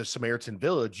with the Samaritan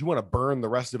village. You want to burn the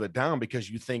rest of it down because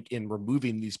you think in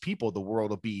removing these people, the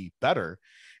world will be better.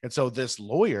 And so this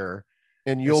lawyer,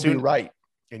 and you'll be right.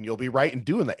 And you'll be right in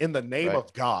doing that in the name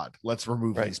of God. Let's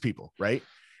remove these people. Right.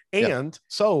 And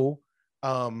so,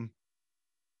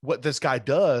 what this guy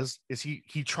does is he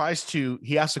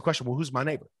asks the question, well, who's my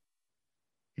neighbor?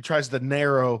 He tries to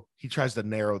narrow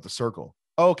the circle.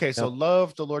 Okay, so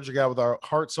love the Lord your God with our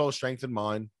heart, soul, strength, and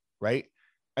mind, right?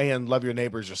 And love your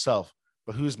neighbor as yourself.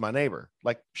 But who's my neighbor?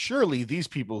 Like, surely these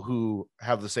people who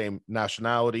have the same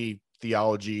nationality,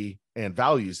 theology, and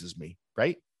values as me,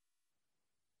 right?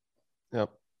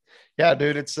 Yep. Yeah,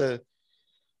 dude, it's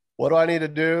what do I need to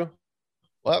do?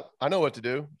 Well, I know what to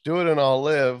do. Do it and I'll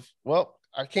live. Well,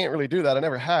 I can't really do that. I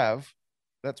never have.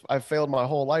 I've failed my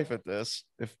whole life at this,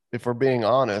 if we're being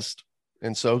honest.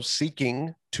 And so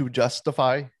seeking to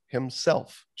justify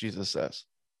himself, Jesus says,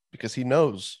 because he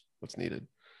knows what's needed.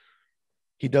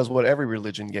 He does what every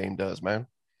religion game does, man.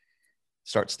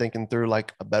 Starts thinking through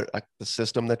like the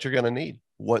system that you're going to need.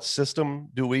 What system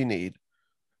do we need?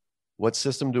 What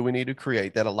system do we need to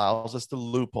create that allows us the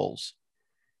loopholes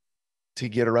to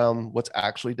get around what's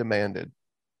actually demanded,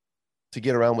 to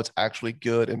get around what's actually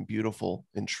good and beautiful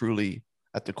and truly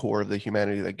at the core of the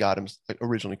humanity that God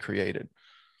originally created?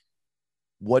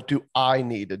 What do I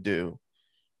need to do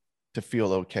to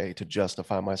feel okay, to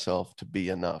justify myself, to be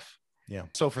enough? Yeah.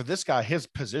 So for this guy, his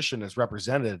position is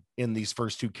represented in these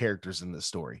first two characters in this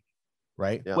story,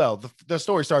 right? Yeah. Well, the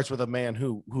story starts with a man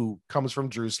who comes from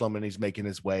Jerusalem and he's making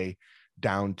his way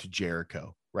down to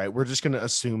Jericho, right? We're just going to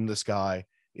assume this guy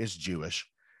is Jewish,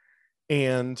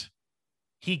 and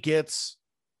he gets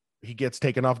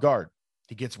taken off guard.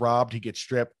 He gets robbed, he gets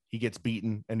stripped, he gets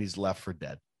beaten, and he's left for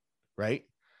dead, right?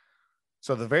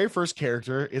 So the very first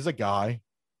character is a guy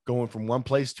going from one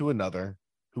place to another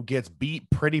who gets beat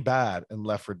pretty bad and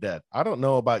left for dead. I don't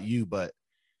know about you, but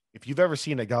if you've ever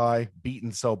seen a guy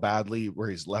beaten so badly where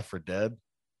he's left for dead,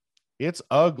 it's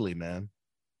ugly, man.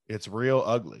 It's real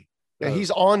ugly. Yeah,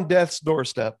 he's on death's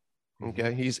doorstep.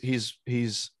 Okay.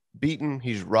 He's beaten,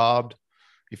 he's robbed,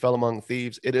 he fell among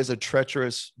thieves. It is a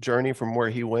treacherous journey from where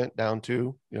he went down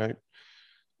to, right?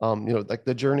 Like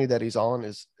the journey that he's on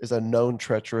is a known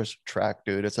treacherous track,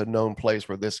 dude. It's a known place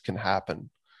where this can happen.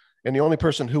 And the only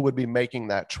person who would be making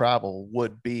that travel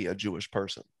would be a Jewish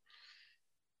person.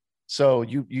 So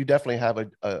you definitely have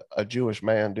a Jewish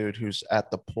man, dude, who's at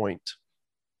the point.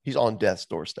 He's on death's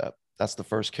doorstep. That's the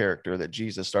first character that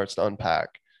Jesus starts to unpack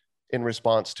in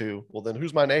response to, well, then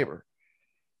who's my neighbor?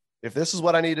 If this is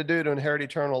what I need to do to inherit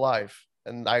eternal life,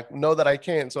 and I know that I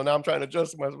can't, so now I'm trying to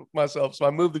justify myself. So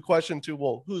I move the question to,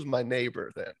 well, who's my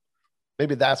neighbor then?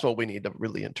 Maybe that's what we need to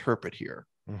really interpret here.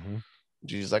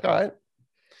 Jesus is like, all right,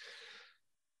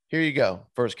 here you go.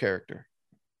 First character.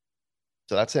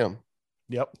 So that's him.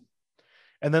 Yep.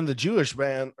 And then the Jewish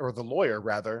man, or the lawyer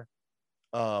rather,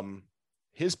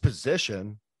 his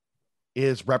position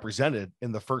is represented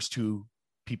in the first two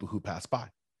people who pass by.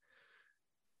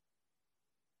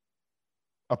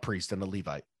 A priest and a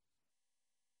Levite.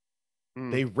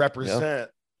 They represent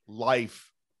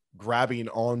life grabbing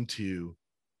onto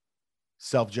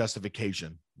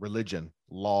self-justification, religion,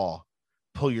 law.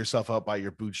 Pull yourself up by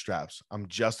your bootstraps. I'm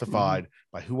justified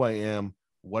by who I am,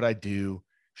 what I do,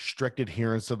 strict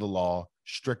adherence to the law,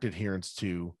 strict adherence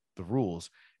to the rules.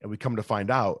 And we come to find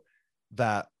out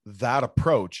that that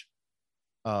approach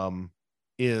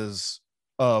is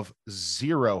of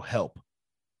zero help,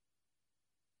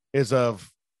 is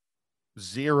of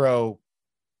zero.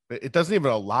 It doesn't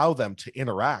even allow them to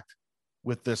interact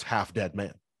with this half-dead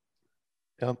man.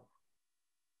 Yep.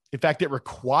 In fact, it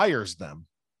requires them,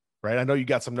 right? I know you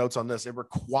got some notes on this. It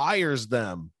requires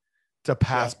them to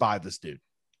pass by this dude.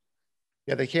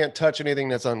 Yeah, they can't touch anything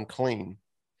that's unclean.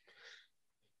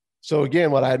 So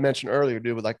again, what I had mentioned earlier,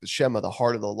 dude, with like the Shema, the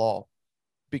heart of the law,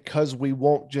 because we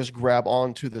won't just grab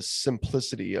onto the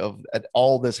simplicity of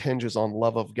all this hinges on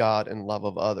love of God and love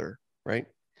of other, right?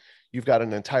 You've got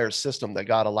an entire system that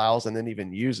God allows and then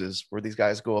even uses, where these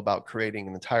guys go about creating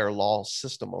an entire law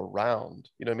system around,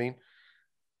 you know what I mean?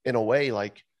 In a way,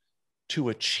 like, to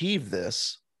achieve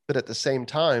this, but at the same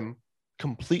time,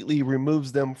 completely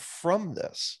removes them from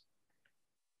this.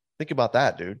 Think about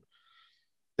that, dude.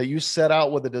 That you set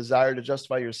out with a desire to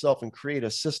justify yourself and create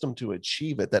a system to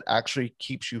achieve it that actually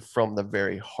keeps you from the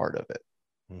very heart of it.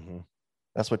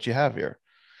 That's what you have here.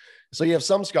 So you have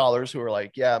some scholars who are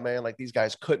like, yeah, man, like these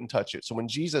guys couldn't touch it. So when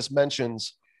Jesus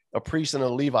mentions a priest and a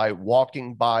Levite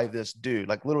walking by this dude,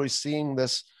 like literally seeing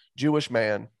this Jewish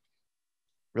man,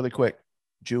 really quick,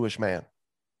 Jewish man.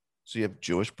 So you have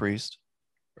Jewish priest,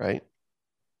 right?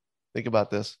 Think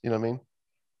about this. You know what I mean?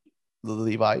 The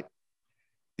Levite.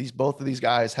 Both of these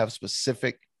guys have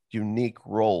specific, unique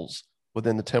roles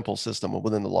within the temple system or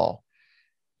within the law.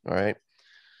 All right.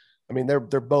 I mean, they're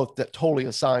both totally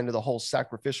assigned to the whole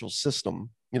sacrificial system,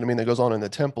 you know what I mean, that goes on in the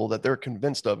temple, that they're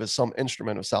convinced of is some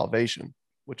instrument of salvation,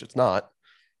 which it's not.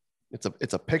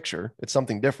 It's a picture. It's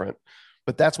something different.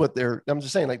 But that's what I'm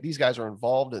just saying, like, these guys are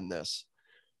involved in this.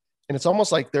 And it's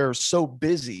almost like they're so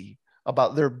busy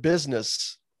about their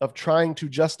business of trying to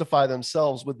justify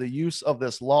themselves with the use of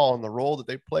this law and the role that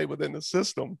they play within the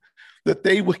system, that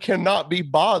they cannot be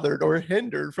bothered or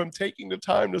hindered from taking the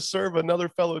time to serve another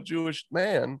fellow Jewish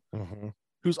man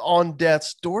who's on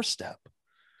death's doorstep.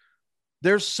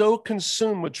 They're so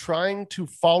consumed with trying to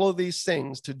follow these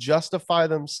things to justify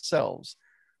themselves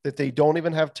that they don't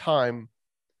even have time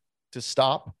to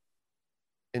stop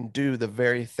and do the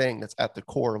very thing that's at the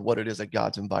core of what it is that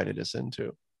God's invited us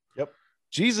into. Yep.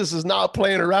 Jesus is not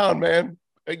playing around, man.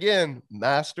 Again,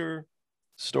 master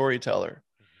storyteller.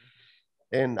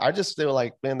 And I just feel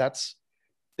like, man,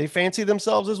 they fancy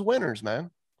themselves as winners, man.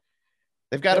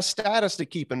 They've got a status to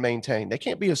keep and maintain. They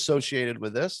can't be associated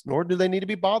with this, nor do they need to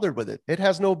be bothered with it. It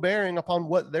has no bearing upon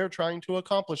what they're trying to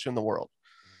accomplish in the world.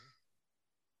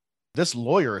 This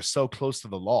lawyer is so close to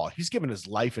the law. He's given his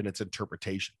life in its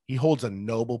interpretation. He holds a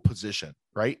noble position,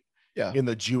 right? Yeah. In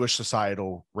the Jewish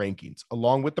societal rankings,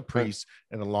 along with the priest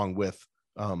and along with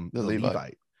the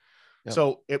Levite. Yep.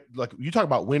 So like you talk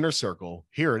about winner circle,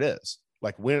 here it is.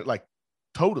 Like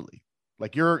totally.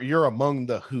 Like you're among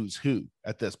the who's who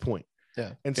at this point.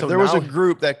 Yeah. And so so there was a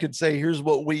group that could say, here's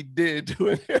what we did to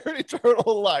inherit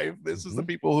eternal life. This is the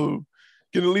people who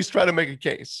can at least try to make a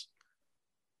case.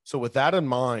 So with that in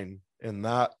mind, and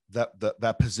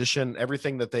that position,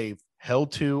 everything that they've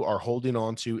held to, are holding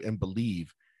on to, and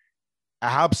believe,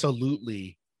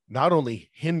 absolutely not only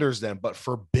hinders them, but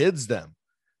forbids them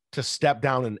to step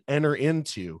down and enter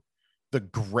into the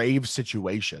grave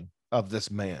situation of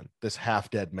this man, this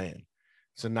half-dead man.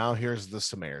 So now here's the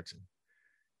Samaritan.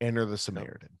 Enter the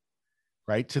Samaritan,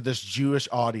 right? To this Jewish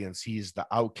audience, he's the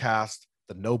outcast,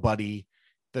 the nobody,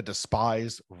 the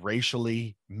despised,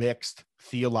 racially mixed,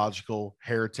 theological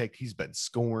heretic. He's been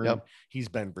scorned. Yep. He's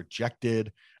been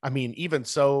rejected. I mean, even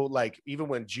so, like, even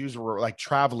when Jews were like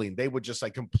traveling, they would just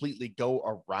like completely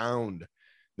go around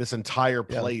this entire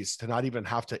place to not even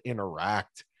have to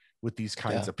interact with these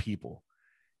kinds of people.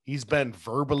 He's been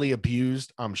verbally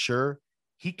abused. I'm sure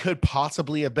he could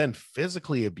possibly have been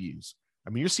physically abused. I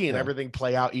mean, you're seeing everything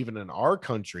play out even in our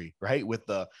country, right? With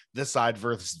the this side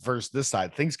versus this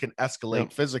side, things can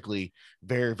escalate physically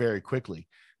very, very quickly.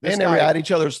 And they were at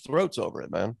each other's throats over it,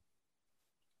 man.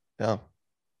 Yeah.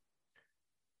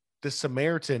 The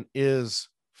Samaritan is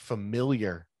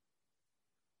familiar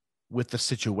with the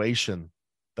situation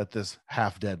that this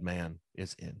half-dead man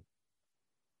is in.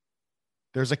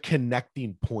 There's a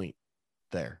connecting point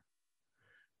there.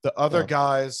 The other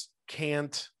guys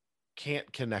can't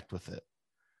connect with it.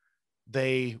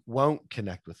 They won't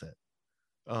connect with it.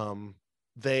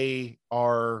 They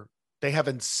have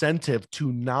incentive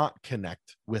to not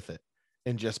connect with it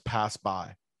and just pass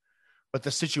by. But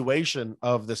the situation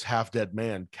of this half-dead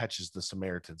man catches the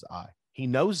Samaritan's eye. He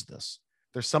knows this.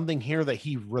 There's something here that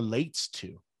he relates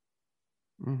to.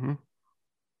 Mm-hmm.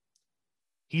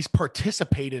 He's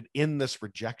participated in this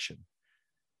rejection.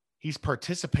 He's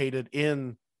participated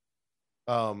in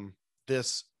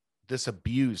this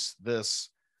abuse, this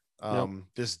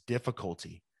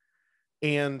difficulty.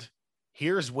 And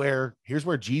here's where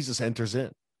Jesus enters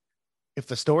in. If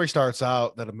the story starts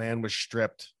out that a man was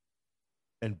stripped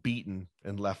and beaten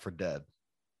and left for dead,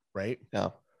 right? Yeah.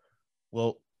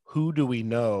 Well, who do we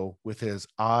know with his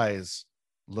eyes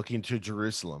looking to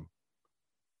Jerusalem?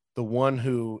 The one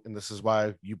who, and this is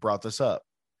why you brought this up,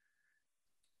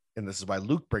 and this is why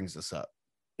Luke brings this up,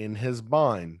 in his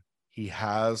mind, he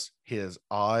has his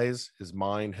eyes, his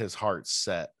mind, his heart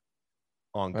set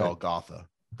on Golgotha,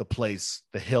 the place,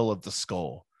 the hill of the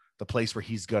skull, the place where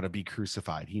he's going to be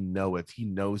crucified. He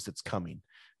knows it's coming.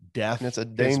 Death, and it's a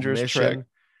dangerous trek.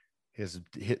 His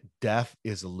death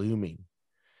is looming.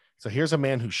 So here's a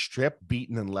man who's stripped,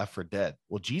 beaten, and left for dead.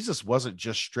 Well, Jesus wasn't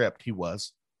just stripped. He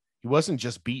wasn't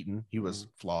just beaten. He was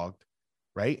flogged,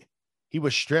 right? He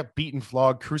was stripped, beaten,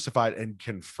 flogged, crucified, and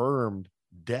confirmed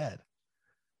dead.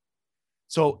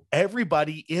 So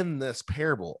everybody in this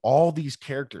parable, all these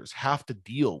characters have to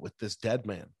deal with this dead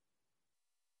man.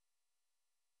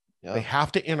 Yeah. They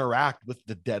have to interact with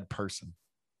the dead person.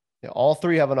 Yeah, all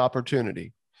three have an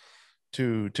opportunity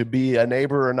to be a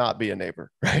neighbor or not be a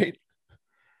neighbor, right?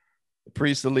 The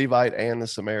priest, the Levite, and the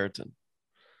Samaritan.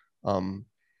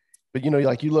 But,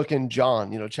 like you look in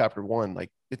John, chapter 1,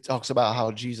 like it talks about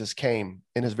how Jesus came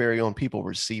and his very own people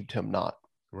received him not.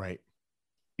 Right.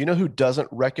 You know who doesn't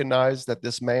recognize that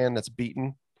this man that's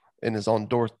beaten and is on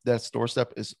death's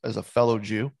doorstep is a fellow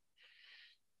Jew?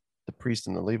 The priest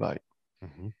and the Levite.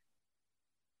 Mm-hmm.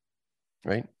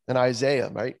 Right. And Isaiah,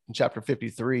 right, in chapter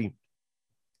 53,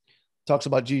 talks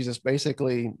about Jesus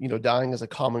basically, dying as a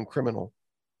common criminal,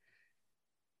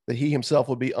 that he himself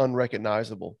would be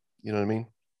unrecognizable. You know what I mean?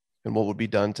 And what would be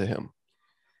done to him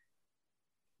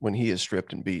when he is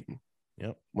stripped and beaten.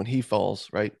 Yep. When he falls,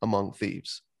 right, among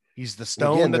thieves. He's the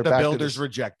stone that the builders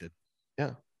rejected.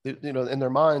 Yeah. In their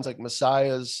minds, like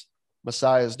messiahs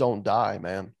don't die,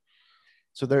 man.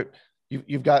 So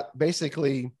you've got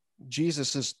basically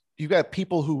you've got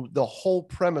people who the whole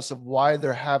premise of why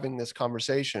they're having this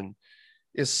conversation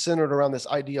is centered around this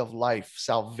idea of life,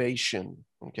 salvation,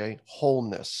 okay,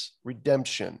 wholeness,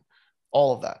 redemption,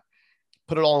 all of that.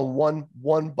 Put it all in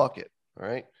one bucket, all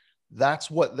right?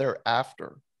 That's what they're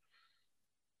after.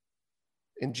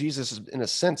 And Jesus is, in a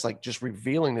sense, like just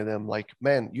revealing to them, like,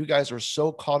 man, you guys are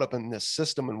so caught up in this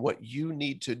system and what you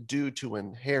need to do to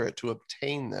inherit, to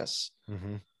obtain this,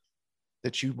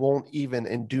 that you won't even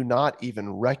and do not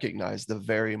even recognize the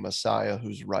very Messiah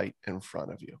who's right in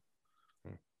front of you.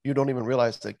 You don't even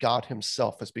realize that God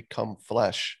himself has become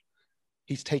flesh.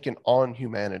 He's taken on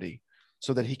humanity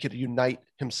so that he could unite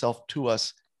himself to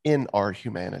us in our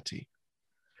humanity.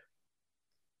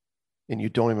 And you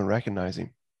don't even recognize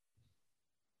him.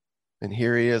 And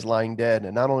here he is lying dead.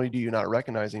 And not only do you not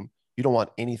recognize him, you don't want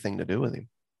anything to do with him.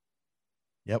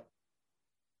 Yep.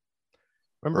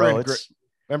 Remember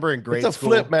in grade school? It's a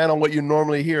flip, man, on what you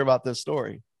normally hear about this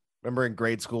story. Remember in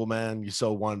grade school, man, you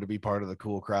so wanted to be part of the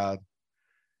cool crowd.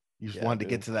 You just wanted to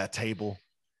get to that table.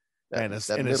 And that as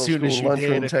middle soon as school you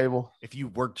lunchroom did, table. if you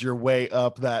worked your way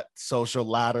up that social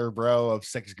ladder, bro, of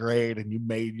sixth grade, and you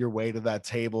made your way to that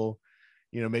table,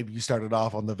 maybe you started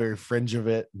off on the very fringe of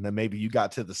it, and then maybe you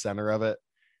got to the center of it.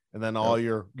 And then all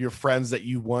your friends that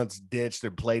you once ditched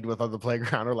and played with on the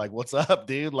playground are like, "What's up,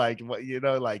 dude? Like, what,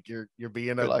 like you're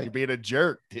being a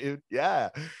jerk, dude.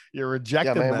 Yeah, you're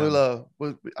rejecting man. them."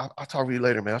 I'll talk to you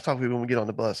later, man. I'll talk to you when we get on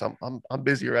the bus. I'm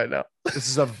busy right now. This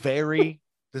is a very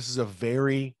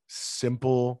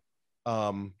simple,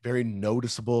 very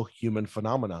noticeable human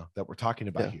phenomena that we're talking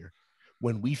about here.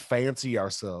 When we fancy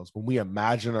ourselves, when we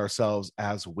imagine ourselves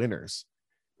as winners,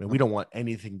 man, we don't want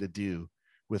anything to do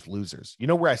with losers. You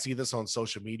know where I see this on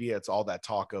social media? It's all that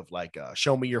talk of like,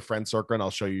 show me your friend circle and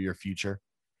I'll show you your future.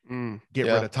 Get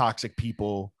rid of toxic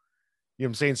people. You know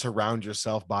what I'm saying? Surround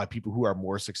yourself by people who are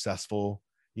more successful,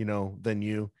 than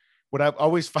you. What I've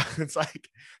always found, it's like,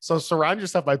 so surround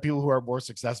yourself by people who are more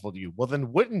successful to you. Well,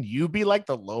 then wouldn't you be like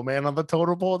the low man on the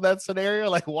totem pole in that scenario?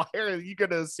 Like, why are you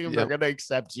going to assume they're going to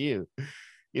accept you?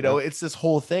 It's this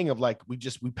whole thing of like, we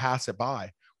pass it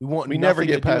by. We never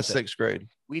get past sixth grade.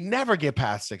 We never get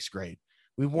past sixth grade.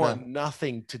 We want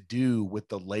nothing to do with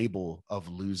the label of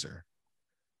loser.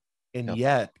 And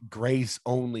yet grace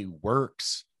only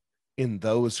works in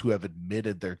those who have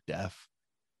admitted they're deaf,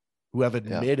 who have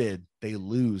admitted they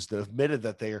lose, they've admitted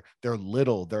that they're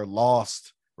little, they're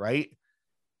lost, right?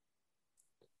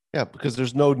 Yeah, because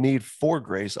there's no need for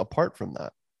grace apart from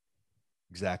that.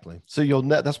 Exactly. So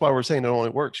that's why we're saying it only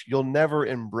works. You'll never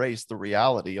embrace the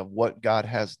reality of what God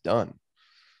has done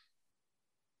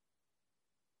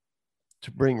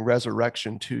to bring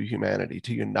resurrection to humanity,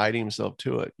 to unite himself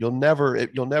to it. You'll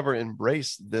never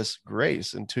embrace this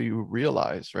grace until you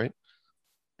realize, right,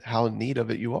 how in need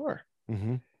of it you are.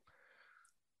 Mm-hmm.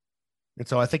 And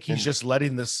so I think he's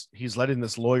letting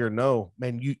this lawyer know,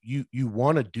 man, you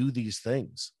want to do these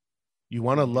things. You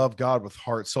want to love God with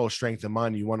heart, soul, strength, and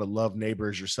mind. You want to love neighbor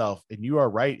as yourself. And you are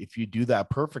right. If you do that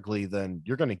perfectly, then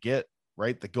you're going to get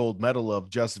the gold medal of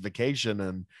justification,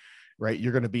 and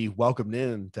you're going to be welcomed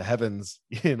in to heaven's,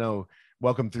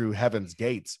 welcome through heaven's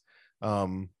gates.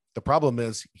 The problem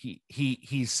is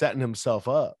he's setting himself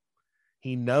up.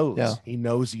 He knows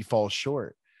he falls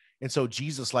short. And so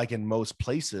Jesus, like in most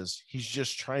places, he's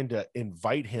just trying to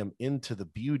invite him into the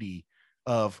beauty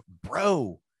of,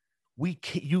 bro,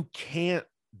 you can't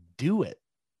do it.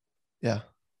 Yeah.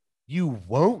 You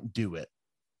won't do it.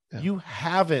 Yeah. You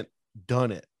haven't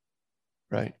done it.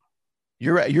 Right.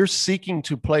 You're seeking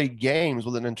to play games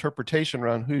with an interpretation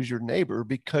around who's your neighbor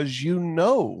because you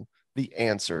know the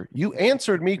answer. You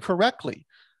answered me correctly.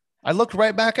 I looked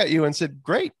right back at you and said,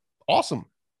 great, awesome.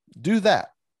 Do that.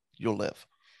 You'll live.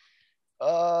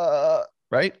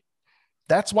 Right.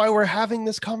 That's why we're having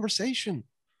this conversation.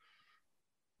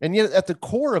 And yet at the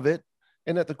core of it,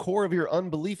 and at the core of your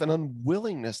unbelief and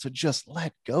unwillingness to just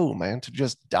let go, man, to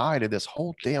just die to this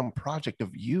whole damn project of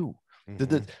you,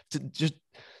 to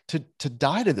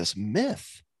die to this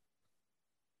myth,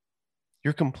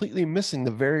 you're completely missing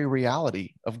the very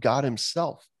reality of God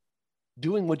himself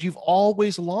doing what you've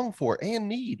always longed for and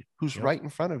need, who's right in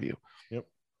front of you. Yep.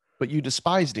 But you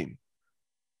despised him.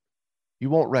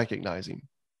 You won't recognize him.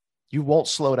 You won't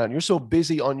slow down. You're so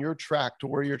busy on your track to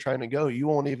where you're trying to go. You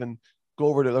won't even go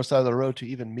over to the other side of the road to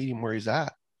even meet him where he's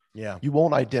at. Yeah. You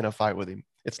won't identify with him.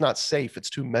 It's not safe. It's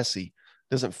too messy.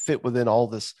 It doesn't fit within all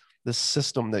this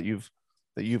system that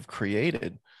you've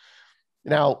created.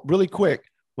 Now, really quick,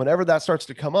 whenever that starts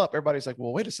to come up, everybody's like,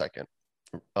 well, wait a second.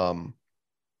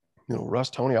 Russ,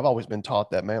 Tony, I've always been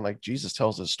taught that, man, like Jesus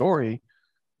tells a story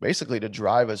basically to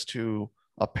drive us to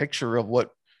a picture of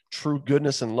what true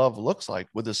goodness and love looks like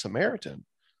with the Samaritan.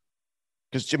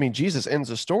 Because, Jesus ends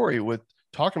the story with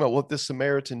talking about what this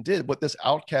Samaritan did, what this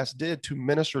outcast did to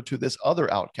minister to this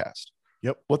other outcast.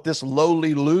 Yep. What this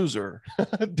lowly loser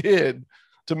did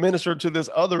to minister to this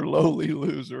other lowly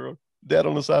loser dead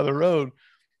on the side of the road.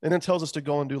 And then tells us to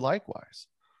go and do likewise.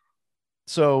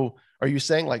 So are you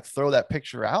saying like throw that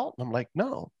picture out? I'm like,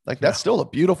 no, like that's still a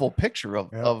beautiful picture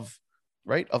of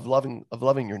loving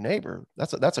your neighbor.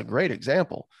 That's a great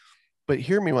example. But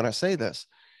hear me when I say this.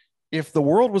 If the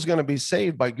world was going to be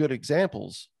saved by good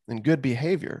examples and good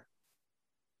behavior,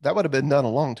 that would have been done a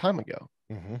long time ago.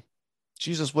 Mm-hmm.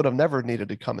 Jesus would have never needed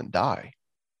to come and die.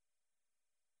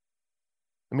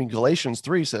 Galatians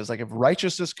 3 says, like, if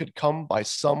righteousness could come by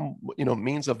some,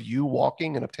 means of you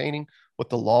walking and obtaining what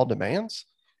the law demands,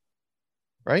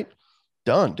 right?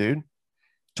 Done, dude.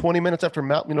 20 minutes after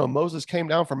Moses came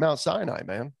down from Mount Sinai,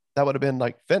 man, that would have been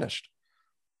like finished.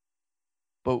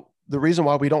 But the reason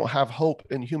why we don't have hope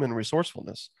in human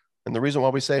resourcefulness, and the reason why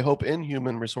we say hope in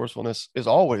human resourcefulness, is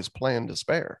always planned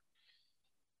despair.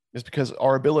 is because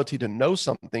our ability to know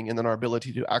something and then our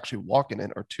ability to actually walk in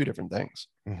it are two different things.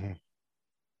 Mm-hmm.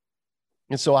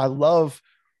 And so I love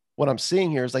what I'm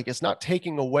seeing here is like, it's not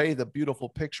taking away the beautiful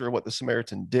picture of what the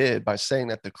Samaritan did by saying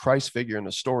that the Christ figure in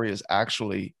the story is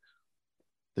actually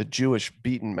the Jewish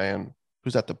beaten man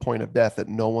who's at the point of death that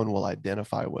no one will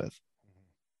identify with.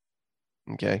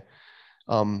 Okay.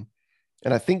 And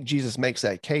I think Jesus makes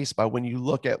that case by when you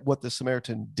look at what the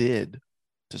Samaritan did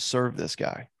to serve this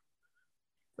guy.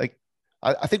 Like,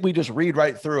 I think we just read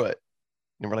right through it.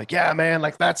 And we're like, yeah, man,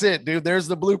 like that's it, dude. There's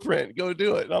the blueprint. Go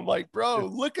do it. And I'm like, bro,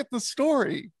 look at the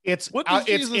story. It's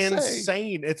insane.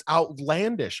 Say? It's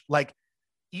outlandish. Like,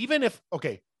 even if,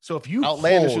 okay, so if you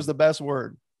outlandish is the best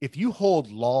word. If you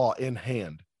hold law in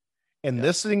hand, and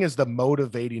this thing is the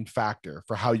motivating factor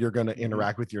for how you're going to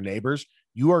interact with your neighbors,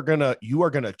 you are going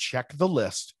to check the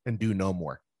list and do no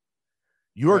more.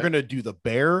 You are going to do the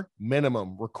bare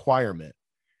minimum requirement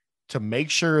to make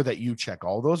sure that you check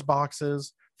all those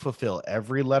boxes, fulfill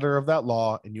every letter of that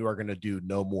law, and you are going to do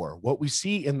no more. What we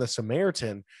see in the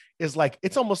Samaritan is like,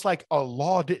 it's almost like a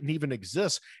law didn't even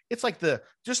exist. It's like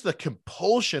just the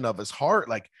compulsion of his heart,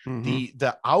 like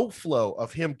the outflow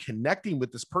of him connecting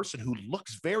with this person who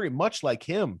looks very much like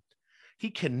him.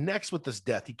 He connects with this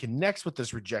death. He connects with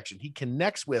this rejection. He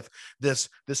connects with this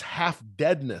half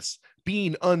deadness,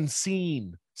 being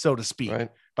unseen, so to speak,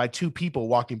 by two people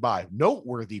walking by,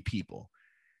 noteworthy people.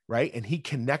 Right. And he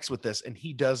connects with this, and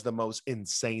he does the most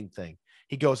insane thing.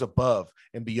 He goes above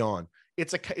and beyond.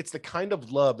 It's the kind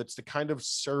of love. It's the kind of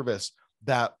service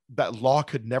that law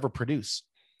could never produce.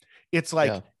 It's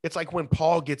like when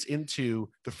Paul gets into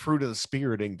the fruit of the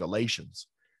Spirit in Galatians,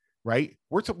 right?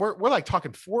 We're like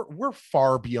talking we're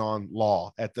far beyond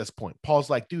law at this point. Paul's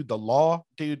like, dude, the law,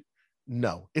 dude,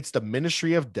 no, it's the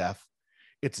ministry of death.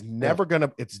 It's never going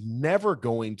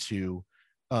to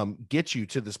get you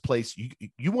to this place.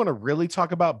 You want to really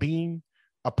talk about being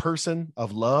a person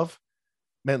of love,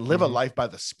 man, live a life by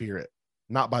the Spirit,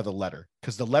 not by the letter,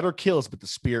 because the letter kills, but the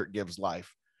Spirit gives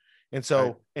life. And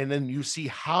so, and then you see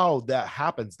how that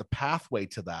happens, the pathway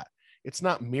to that. It's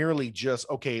not merely just,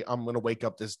 okay, I'm going to wake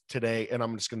up today and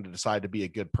I'm just going to decide to be a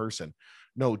good person.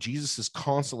 No, Jesus is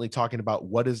constantly talking about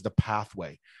what is the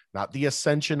pathway, not the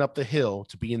ascension up the hill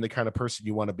to being the kind of person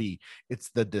you want to be.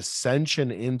 It's the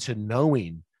descension into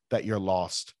knowing that you're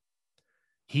lost.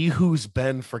 He who's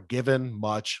been forgiven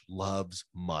much loves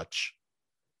much.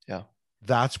 Yeah.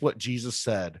 That's what Jesus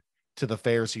said to the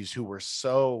Pharisees, who were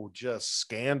so just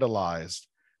scandalized,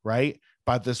 right,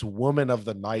 by this woman of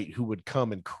the night who would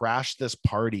come and crash this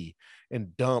party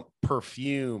and dump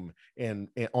perfume and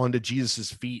onto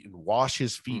Jesus's feet and wash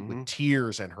his feet with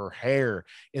tears and her hair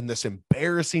in this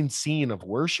embarrassing scene of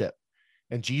worship.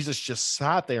 And Jesus just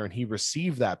sat there and he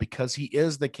received that because he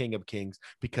is the King of Kings,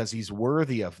 because he's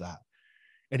worthy of that.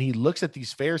 And he looks at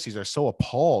these Pharisees, are so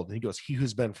appalled. And he goes, he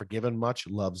who's been forgiven much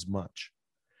loves much.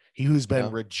 He who's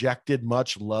been rejected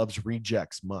much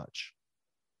rejects much.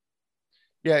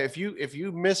 Yeah, if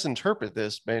you misinterpret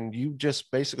this, man, you just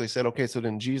basically said, okay, so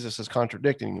then Jesus is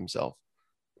contradicting himself,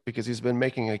 because he's been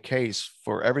making a case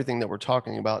for everything that we're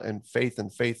talking about, and faith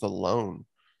alone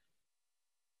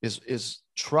is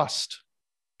trust.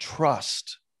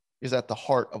 Trust is at the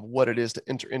heart of what it is to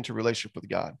enter into relationship with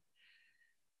God.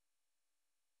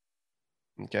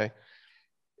 Okay.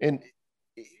 And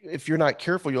if you're not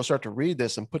careful, you'll start to read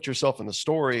this and put yourself in the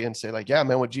story and say like, yeah,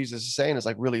 man, what Jesus is saying is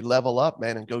like, really level up,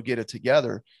 man, and go get it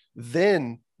together.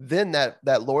 Then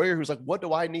that lawyer who's like, what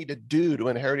do I need to do to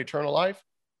inherit eternal life?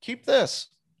 Keep this.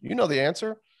 You know the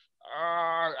answer.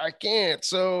 I can't.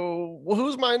 So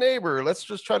who's my neighbor? Let's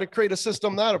just try to create a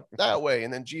system that way.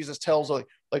 And then Jesus tells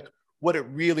like what it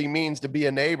really means to be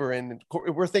a neighbor. And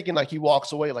we're thinking like he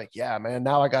walks away like, yeah, man,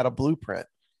 now I got a blueprint.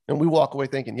 And we walk away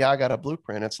thinking, yeah, I got a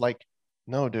blueprint. It's like,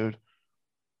 no, dude,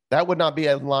 that would not be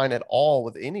in line at all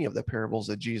with any of the parables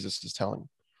that Jesus is telling.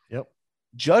 Yep.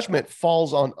 Judgment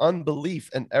falls on unbelief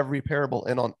in every parable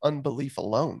and on unbelief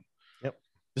alone. Yep.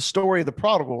 The story of the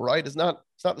prodigal, right, it's not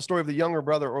the story of the younger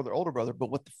brother or the older brother,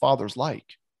 but what the father's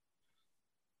like.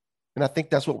 And I think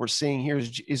that's what we're seeing here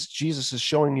is Jesus is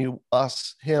showing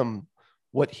him,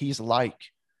 what he's like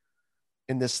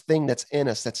in this thing that's in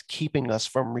us, that's keeping us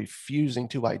from refusing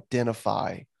to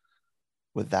identify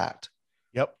with that.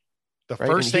 Yep. The right?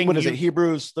 first thing, what is it?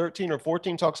 Hebrews 13 or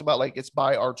 14 talks about like, it's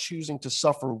by our choosing to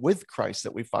suffer with Christ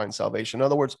that we find salvation. In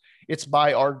other words, it's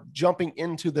by our jumping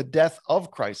into the death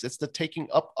of Christ. It's the taking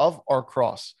up of our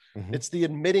cross. It's the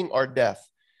admitting our death,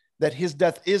 that his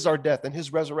death is our death and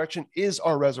his resurrection is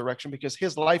our resurrection, because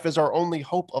his life is our only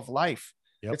hope of life.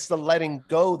 Yep. It's the letting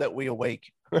go that we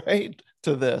awake, right,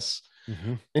 to this.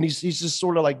 And he's just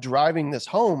sort of like driving this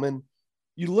home. And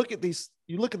you look at this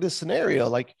scenario,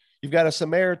 like you've got a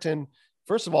Samaritan.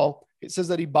 First of all, it says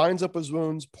that he binds up his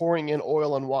wounds, pouring in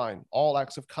oil and wine, all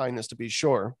acts of kindness, to be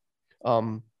sure.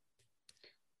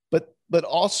 But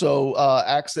also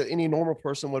acts that any normal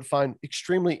person would find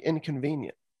extremely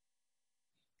inconvenient.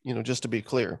 Just to be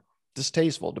clear,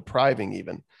 distasteful, depriving,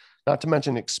 even, not to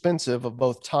mention expensive of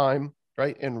both time,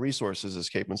 right, and resources, as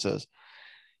Capeman says.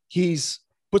 He's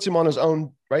puts him on his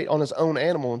own, right, on his own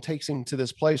animal, and takes him to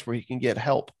this place where he can get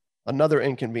help. Another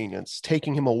inconvenience,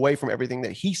 taking him away from everything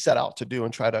that he set out to do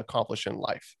and try to accomplish in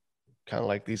life. Kind of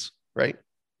like these, right,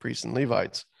 priests and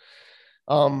Levites.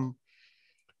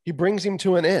 He brings him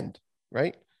to an end,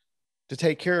 right, to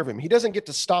take care of him. He doesn't get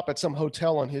to stop at some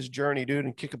hotel on his journey, dude,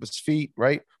 and kick up his feet,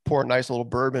 right, pour a nice little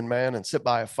bourbon, man, and sit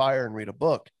by a fire and read a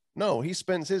book. No, he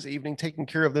spends his evening taking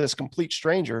care of this complete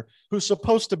stranger who's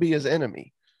supposed to be his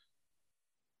enemy,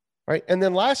 right? And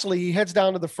then lastly, he heads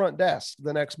down to the front desk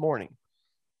the next morning,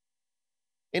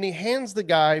 and he hands the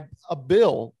guy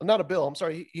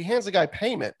he hands the guy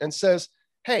payment and says,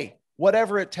 hey,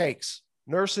 whatever it takes,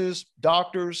 nurses,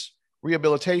 doctors,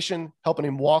 rehabilitation, helping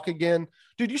him walk again.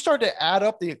 Dude, you start to add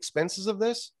up the expenses of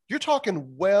this, you're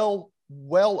talking well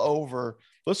over,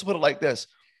 let's put it like this,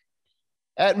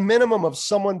 at minimum of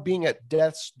someone being at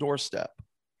death's doorstep,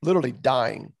 literally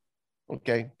dying,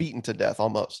 okay, beaten to death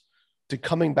almost, to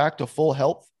coming back to full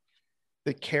health.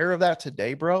 The care of that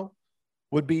today, bro,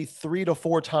 would be 3 to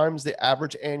 4 times the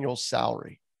average annual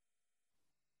salary.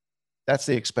 That's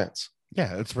the expense.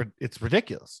 Yeah, it's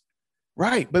ridiculous.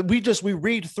 Right. But we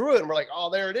read through it and we're like, oh,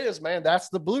 there it is, man. That's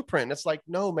the blueprint. It's like,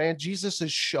 no, man, Jesus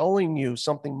is showing you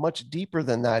something much deeper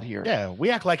than that here. Yeah. We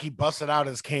act like he busted out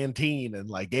his canteen and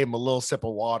like gave him a little sip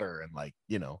of water and like,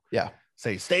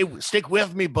 say, stick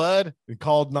with me, bud. And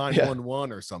called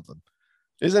 911 or something.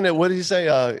 Isn't it? What did he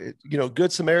say?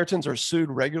 Good Samaritans are sued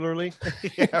regularly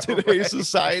in today's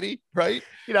society, right?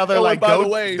 They're like, by the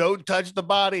way, don't touch the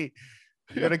body.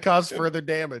 You're going to cause further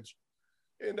damage.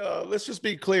 And let's just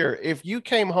be clear. If you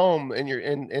came home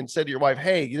and said to your wife,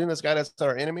 hey, you know this guy that's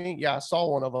our enemy? Yeah, I saw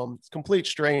one of them. It's a complete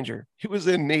stranger. He was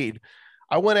in need.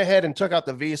 I went ahead and took out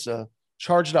the visa,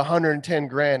 charged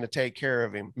 $110,000 to take care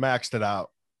of him. Maxed it out.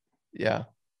 Yeah.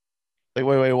 Like,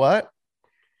 wait, what?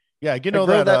 Yeah,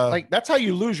 that's how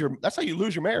you lose your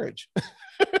marriage.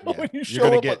 When you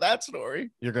show up with that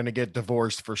story. You're gonna get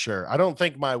divorced for sure. I don't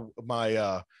think my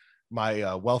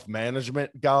wealth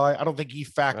management guy, I don't think he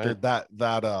factored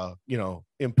that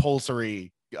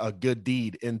impulsory good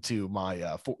deed into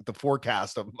my the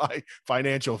forecast of my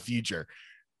financial future.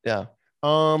 Yeah.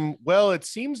 Well, it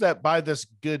seems that by this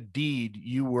good deed,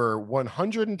 you were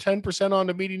 110% on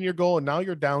to meeting your goal, and now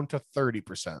you're down to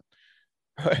 30%.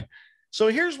 Right. So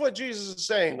here's what Jesus is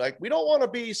saying. Like, we don't want to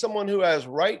be someone who has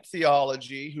right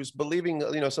theology, who's believing,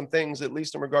 some things, at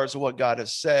least in regards to what God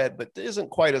has said, but isn't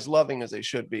quite as loving as they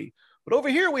should be. But over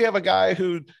here, we have a guy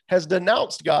who has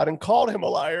denounced God and called him a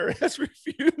liar and has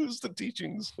refused the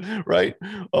teachings, right,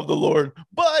 of the Lord.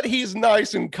 But he's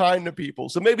nice and kind to people.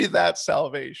 So maybe that's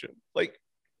salvation. Like,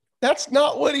 that's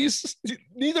not what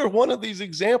neither one of these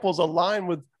examples align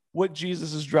with what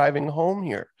Jesus is driving home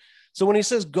here. So when he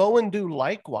says, go and do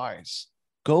likewise,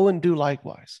 I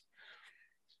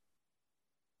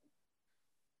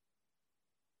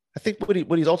think what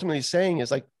he's ultimately saying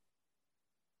is, like,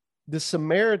 the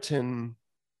Samaritan,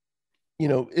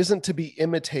 isn't to be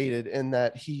imitated in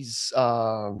that he's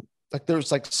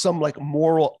there's like some like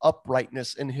moral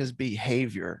uprightness in his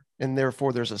behavior. And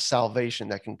therefore there's a salvation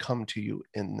that can come to you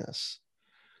in this.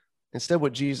 Instead,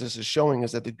 what Jesus is showing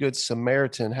is that the Good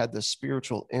Samaritan had the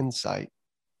spiritual insight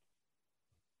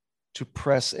to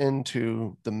press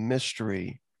into the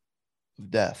mystery of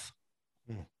death.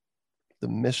 The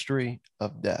mystery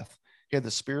of death. He had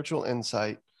the spiritual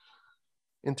insight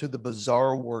into the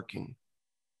bizarre working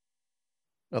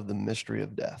of the mystery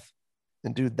of death.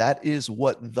 And dude, that is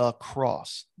what the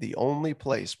cross, the only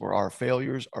place where our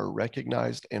failures are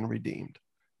recognized and redeemed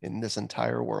in this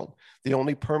entire world, the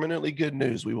only permanently good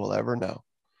news we will ever know.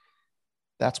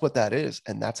 That's what that is.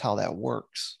 And that's how that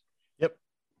works. Yep.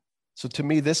 So to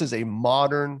me, this is a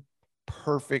modern,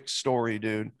 perfect story,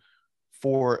 dude,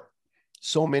 for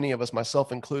so many of us,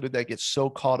 myself included, that get so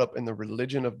caught up in the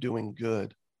religion of doing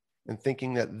good and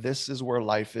thinking that this is where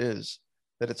life is,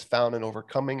 that it's found in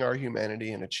overcoming our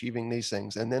humanity and achieving these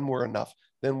things. And then we're enough.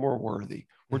 Then we're worthy.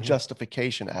 We're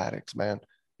justification addicts, man.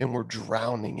 And we're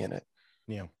drowning in it.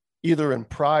 Yeah. Either in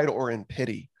pride or in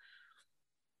pity.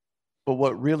 But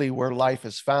where life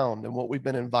is found and what we've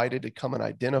been invited to come and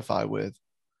identify with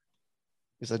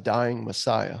is a dying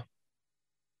Messiah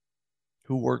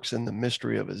who works in the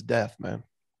mystery of his death, man.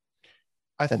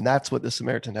 And that's what the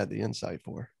Samaritan had the insight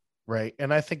for. Right.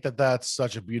 And I think that that's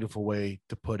such a beautiful way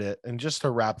to put it. And just to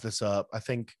wrap this up, I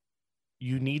think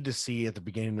you need to see at the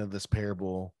beginning of this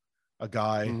parable a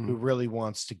guy who really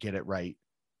wants to get it right.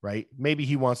 Right. Maybe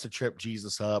he wants to trip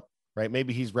Jesus up. Right.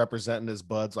 Maybe he's representing his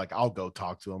buds. Like, I'll go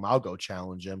talk to him. I'll go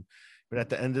challenge him. But at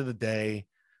the end of the day,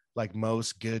 like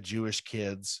most good Jewish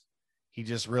kids, he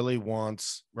just really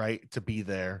wants, right, to be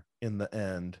there in the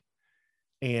end.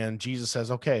 And Jesus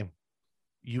says, okay,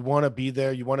 you want to be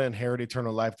there, you want to inherit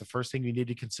eternal life. The first thing you need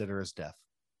to consider is death.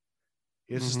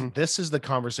 This is the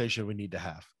conversation we need to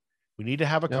have. We need to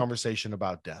have a conversation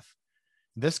about death.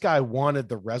 This guy wanted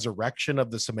the resurrection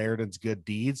of the Samaritan's good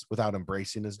deeds without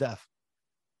embracing his death.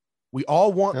 We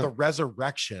all want the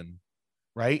resurrection,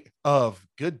 right, of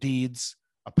good deeds,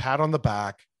 a pat on the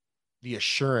back, the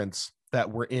assurance that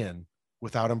we're in,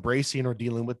 without embracing or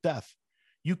dealing with death.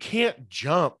 You can't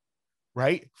jump,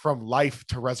 right, from life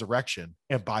to resurrection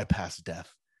and bypass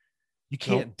death. You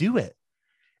can't do it.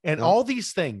 And all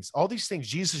these things,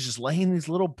 Jesus is just laying these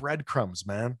little breadcrumbs,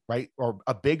 man, right? Or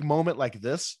a big moment like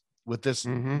this with this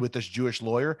Jewish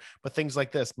lawyer, but things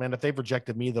like this, man, if they've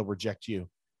rejected me, they'll reject you.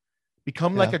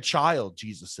 Become like a child,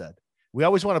 Jesus said. We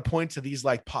always want to point to these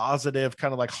like positive,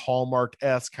 kind of like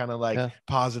Hallmark-esque, kind of like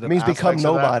positive. It means become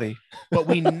nobody. But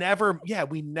we never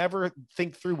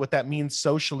think through what that means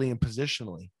socially and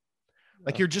positionally.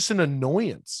 Like, you're just an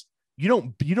annoyance. You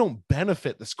don't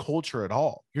benefit this culture at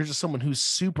all. You're just someone who's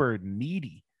super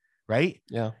needy, right?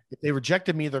 Yeah. If they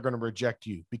rejected me, they're going to reject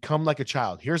you. Become like a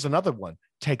child. Here's another one.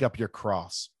 Take up your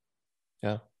cross.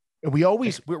 Yeah. And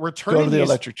we're turning go to the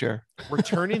electric chair. We're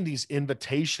turning these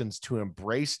invitations to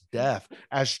embrace death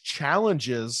as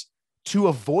challenges to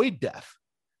avoid death.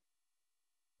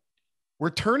 We're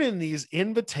turning these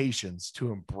invitations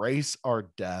to embrace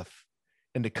our death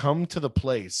and to come to the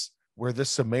place where the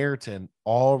Samaritan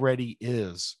already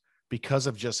is because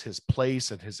of just his place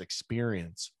and his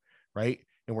experience, right?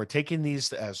 And we're taking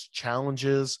these as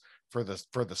challenges for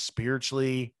the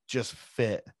spiritually just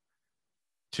fit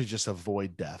to just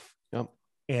avoid death. Yep.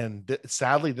 And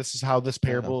sadly, this is how this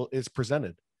parable is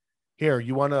presented. Here,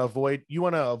 you want to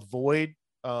avoid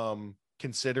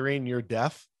considering your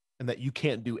death and that you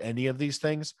can't do any of these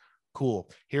things. Cool.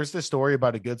 Here's the story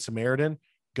about a good Samaritan.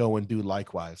 Go and do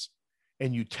likewise.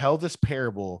 And you tell this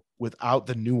parable without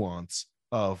the nuance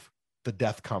of the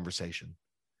death conversation.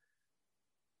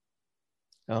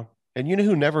 Oh, and you know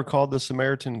who never called the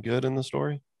Samaritan good in the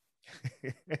story?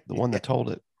 The one that told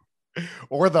it.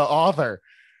 Or the author.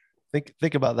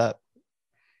 Think about that.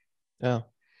 Yeah.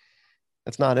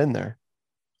 It's not in there.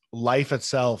 Life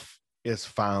itself is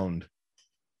found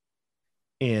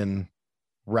in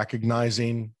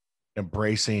recognizing,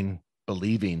 embracing,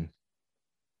 believing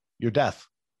your death.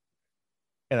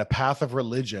 And a path of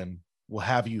religion will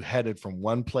have you headed from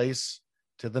one place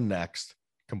to the next,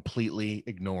 completely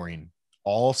ignoring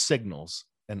all signals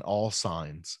and all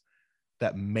signs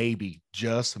that maybe,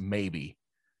 just maybe,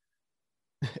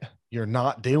 you're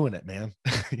not doing it, man.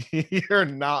 You're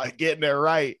not getting it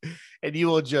right. And you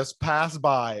will just pass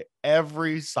by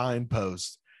every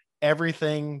signpost,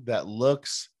 everything that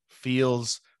looks,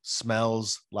 feels,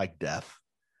 smells like death.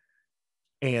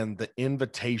 And the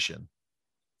invitation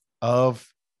of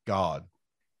God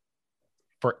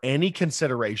for any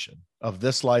consideration of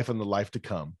this life and the life to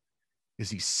come is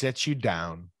he sits you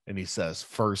down and he says,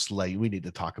 first, we need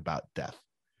to talk about death.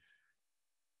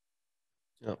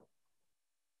 Yep.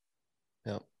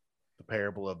 The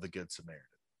parable of the Good Samaritan.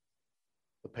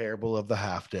 The parable of the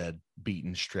half-dead,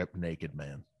 beaten, stripped, naked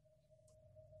man.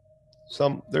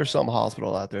 There's some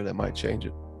hospital out there that might change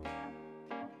it.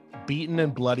 Beaten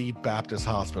and Bloody Baptist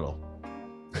Hospital.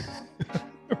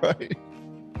 Right.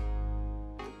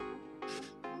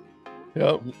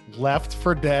 Yep. Left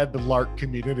for Dead, the Lark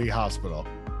Community Hospital.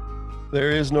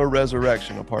 There is no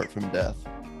resurrection apart from death.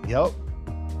 Yep.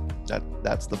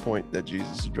 That's the point that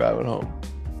Jesus is driving home.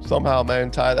 Somehow,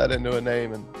 man, tie that into a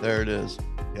name, and there it is.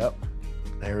 Yep.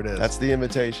 There it is. That's the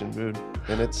invitation, dude.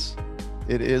 And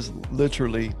it is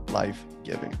literally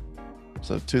life-giving.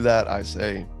 So to that, I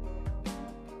say,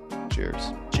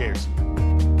 cheers. Cheers.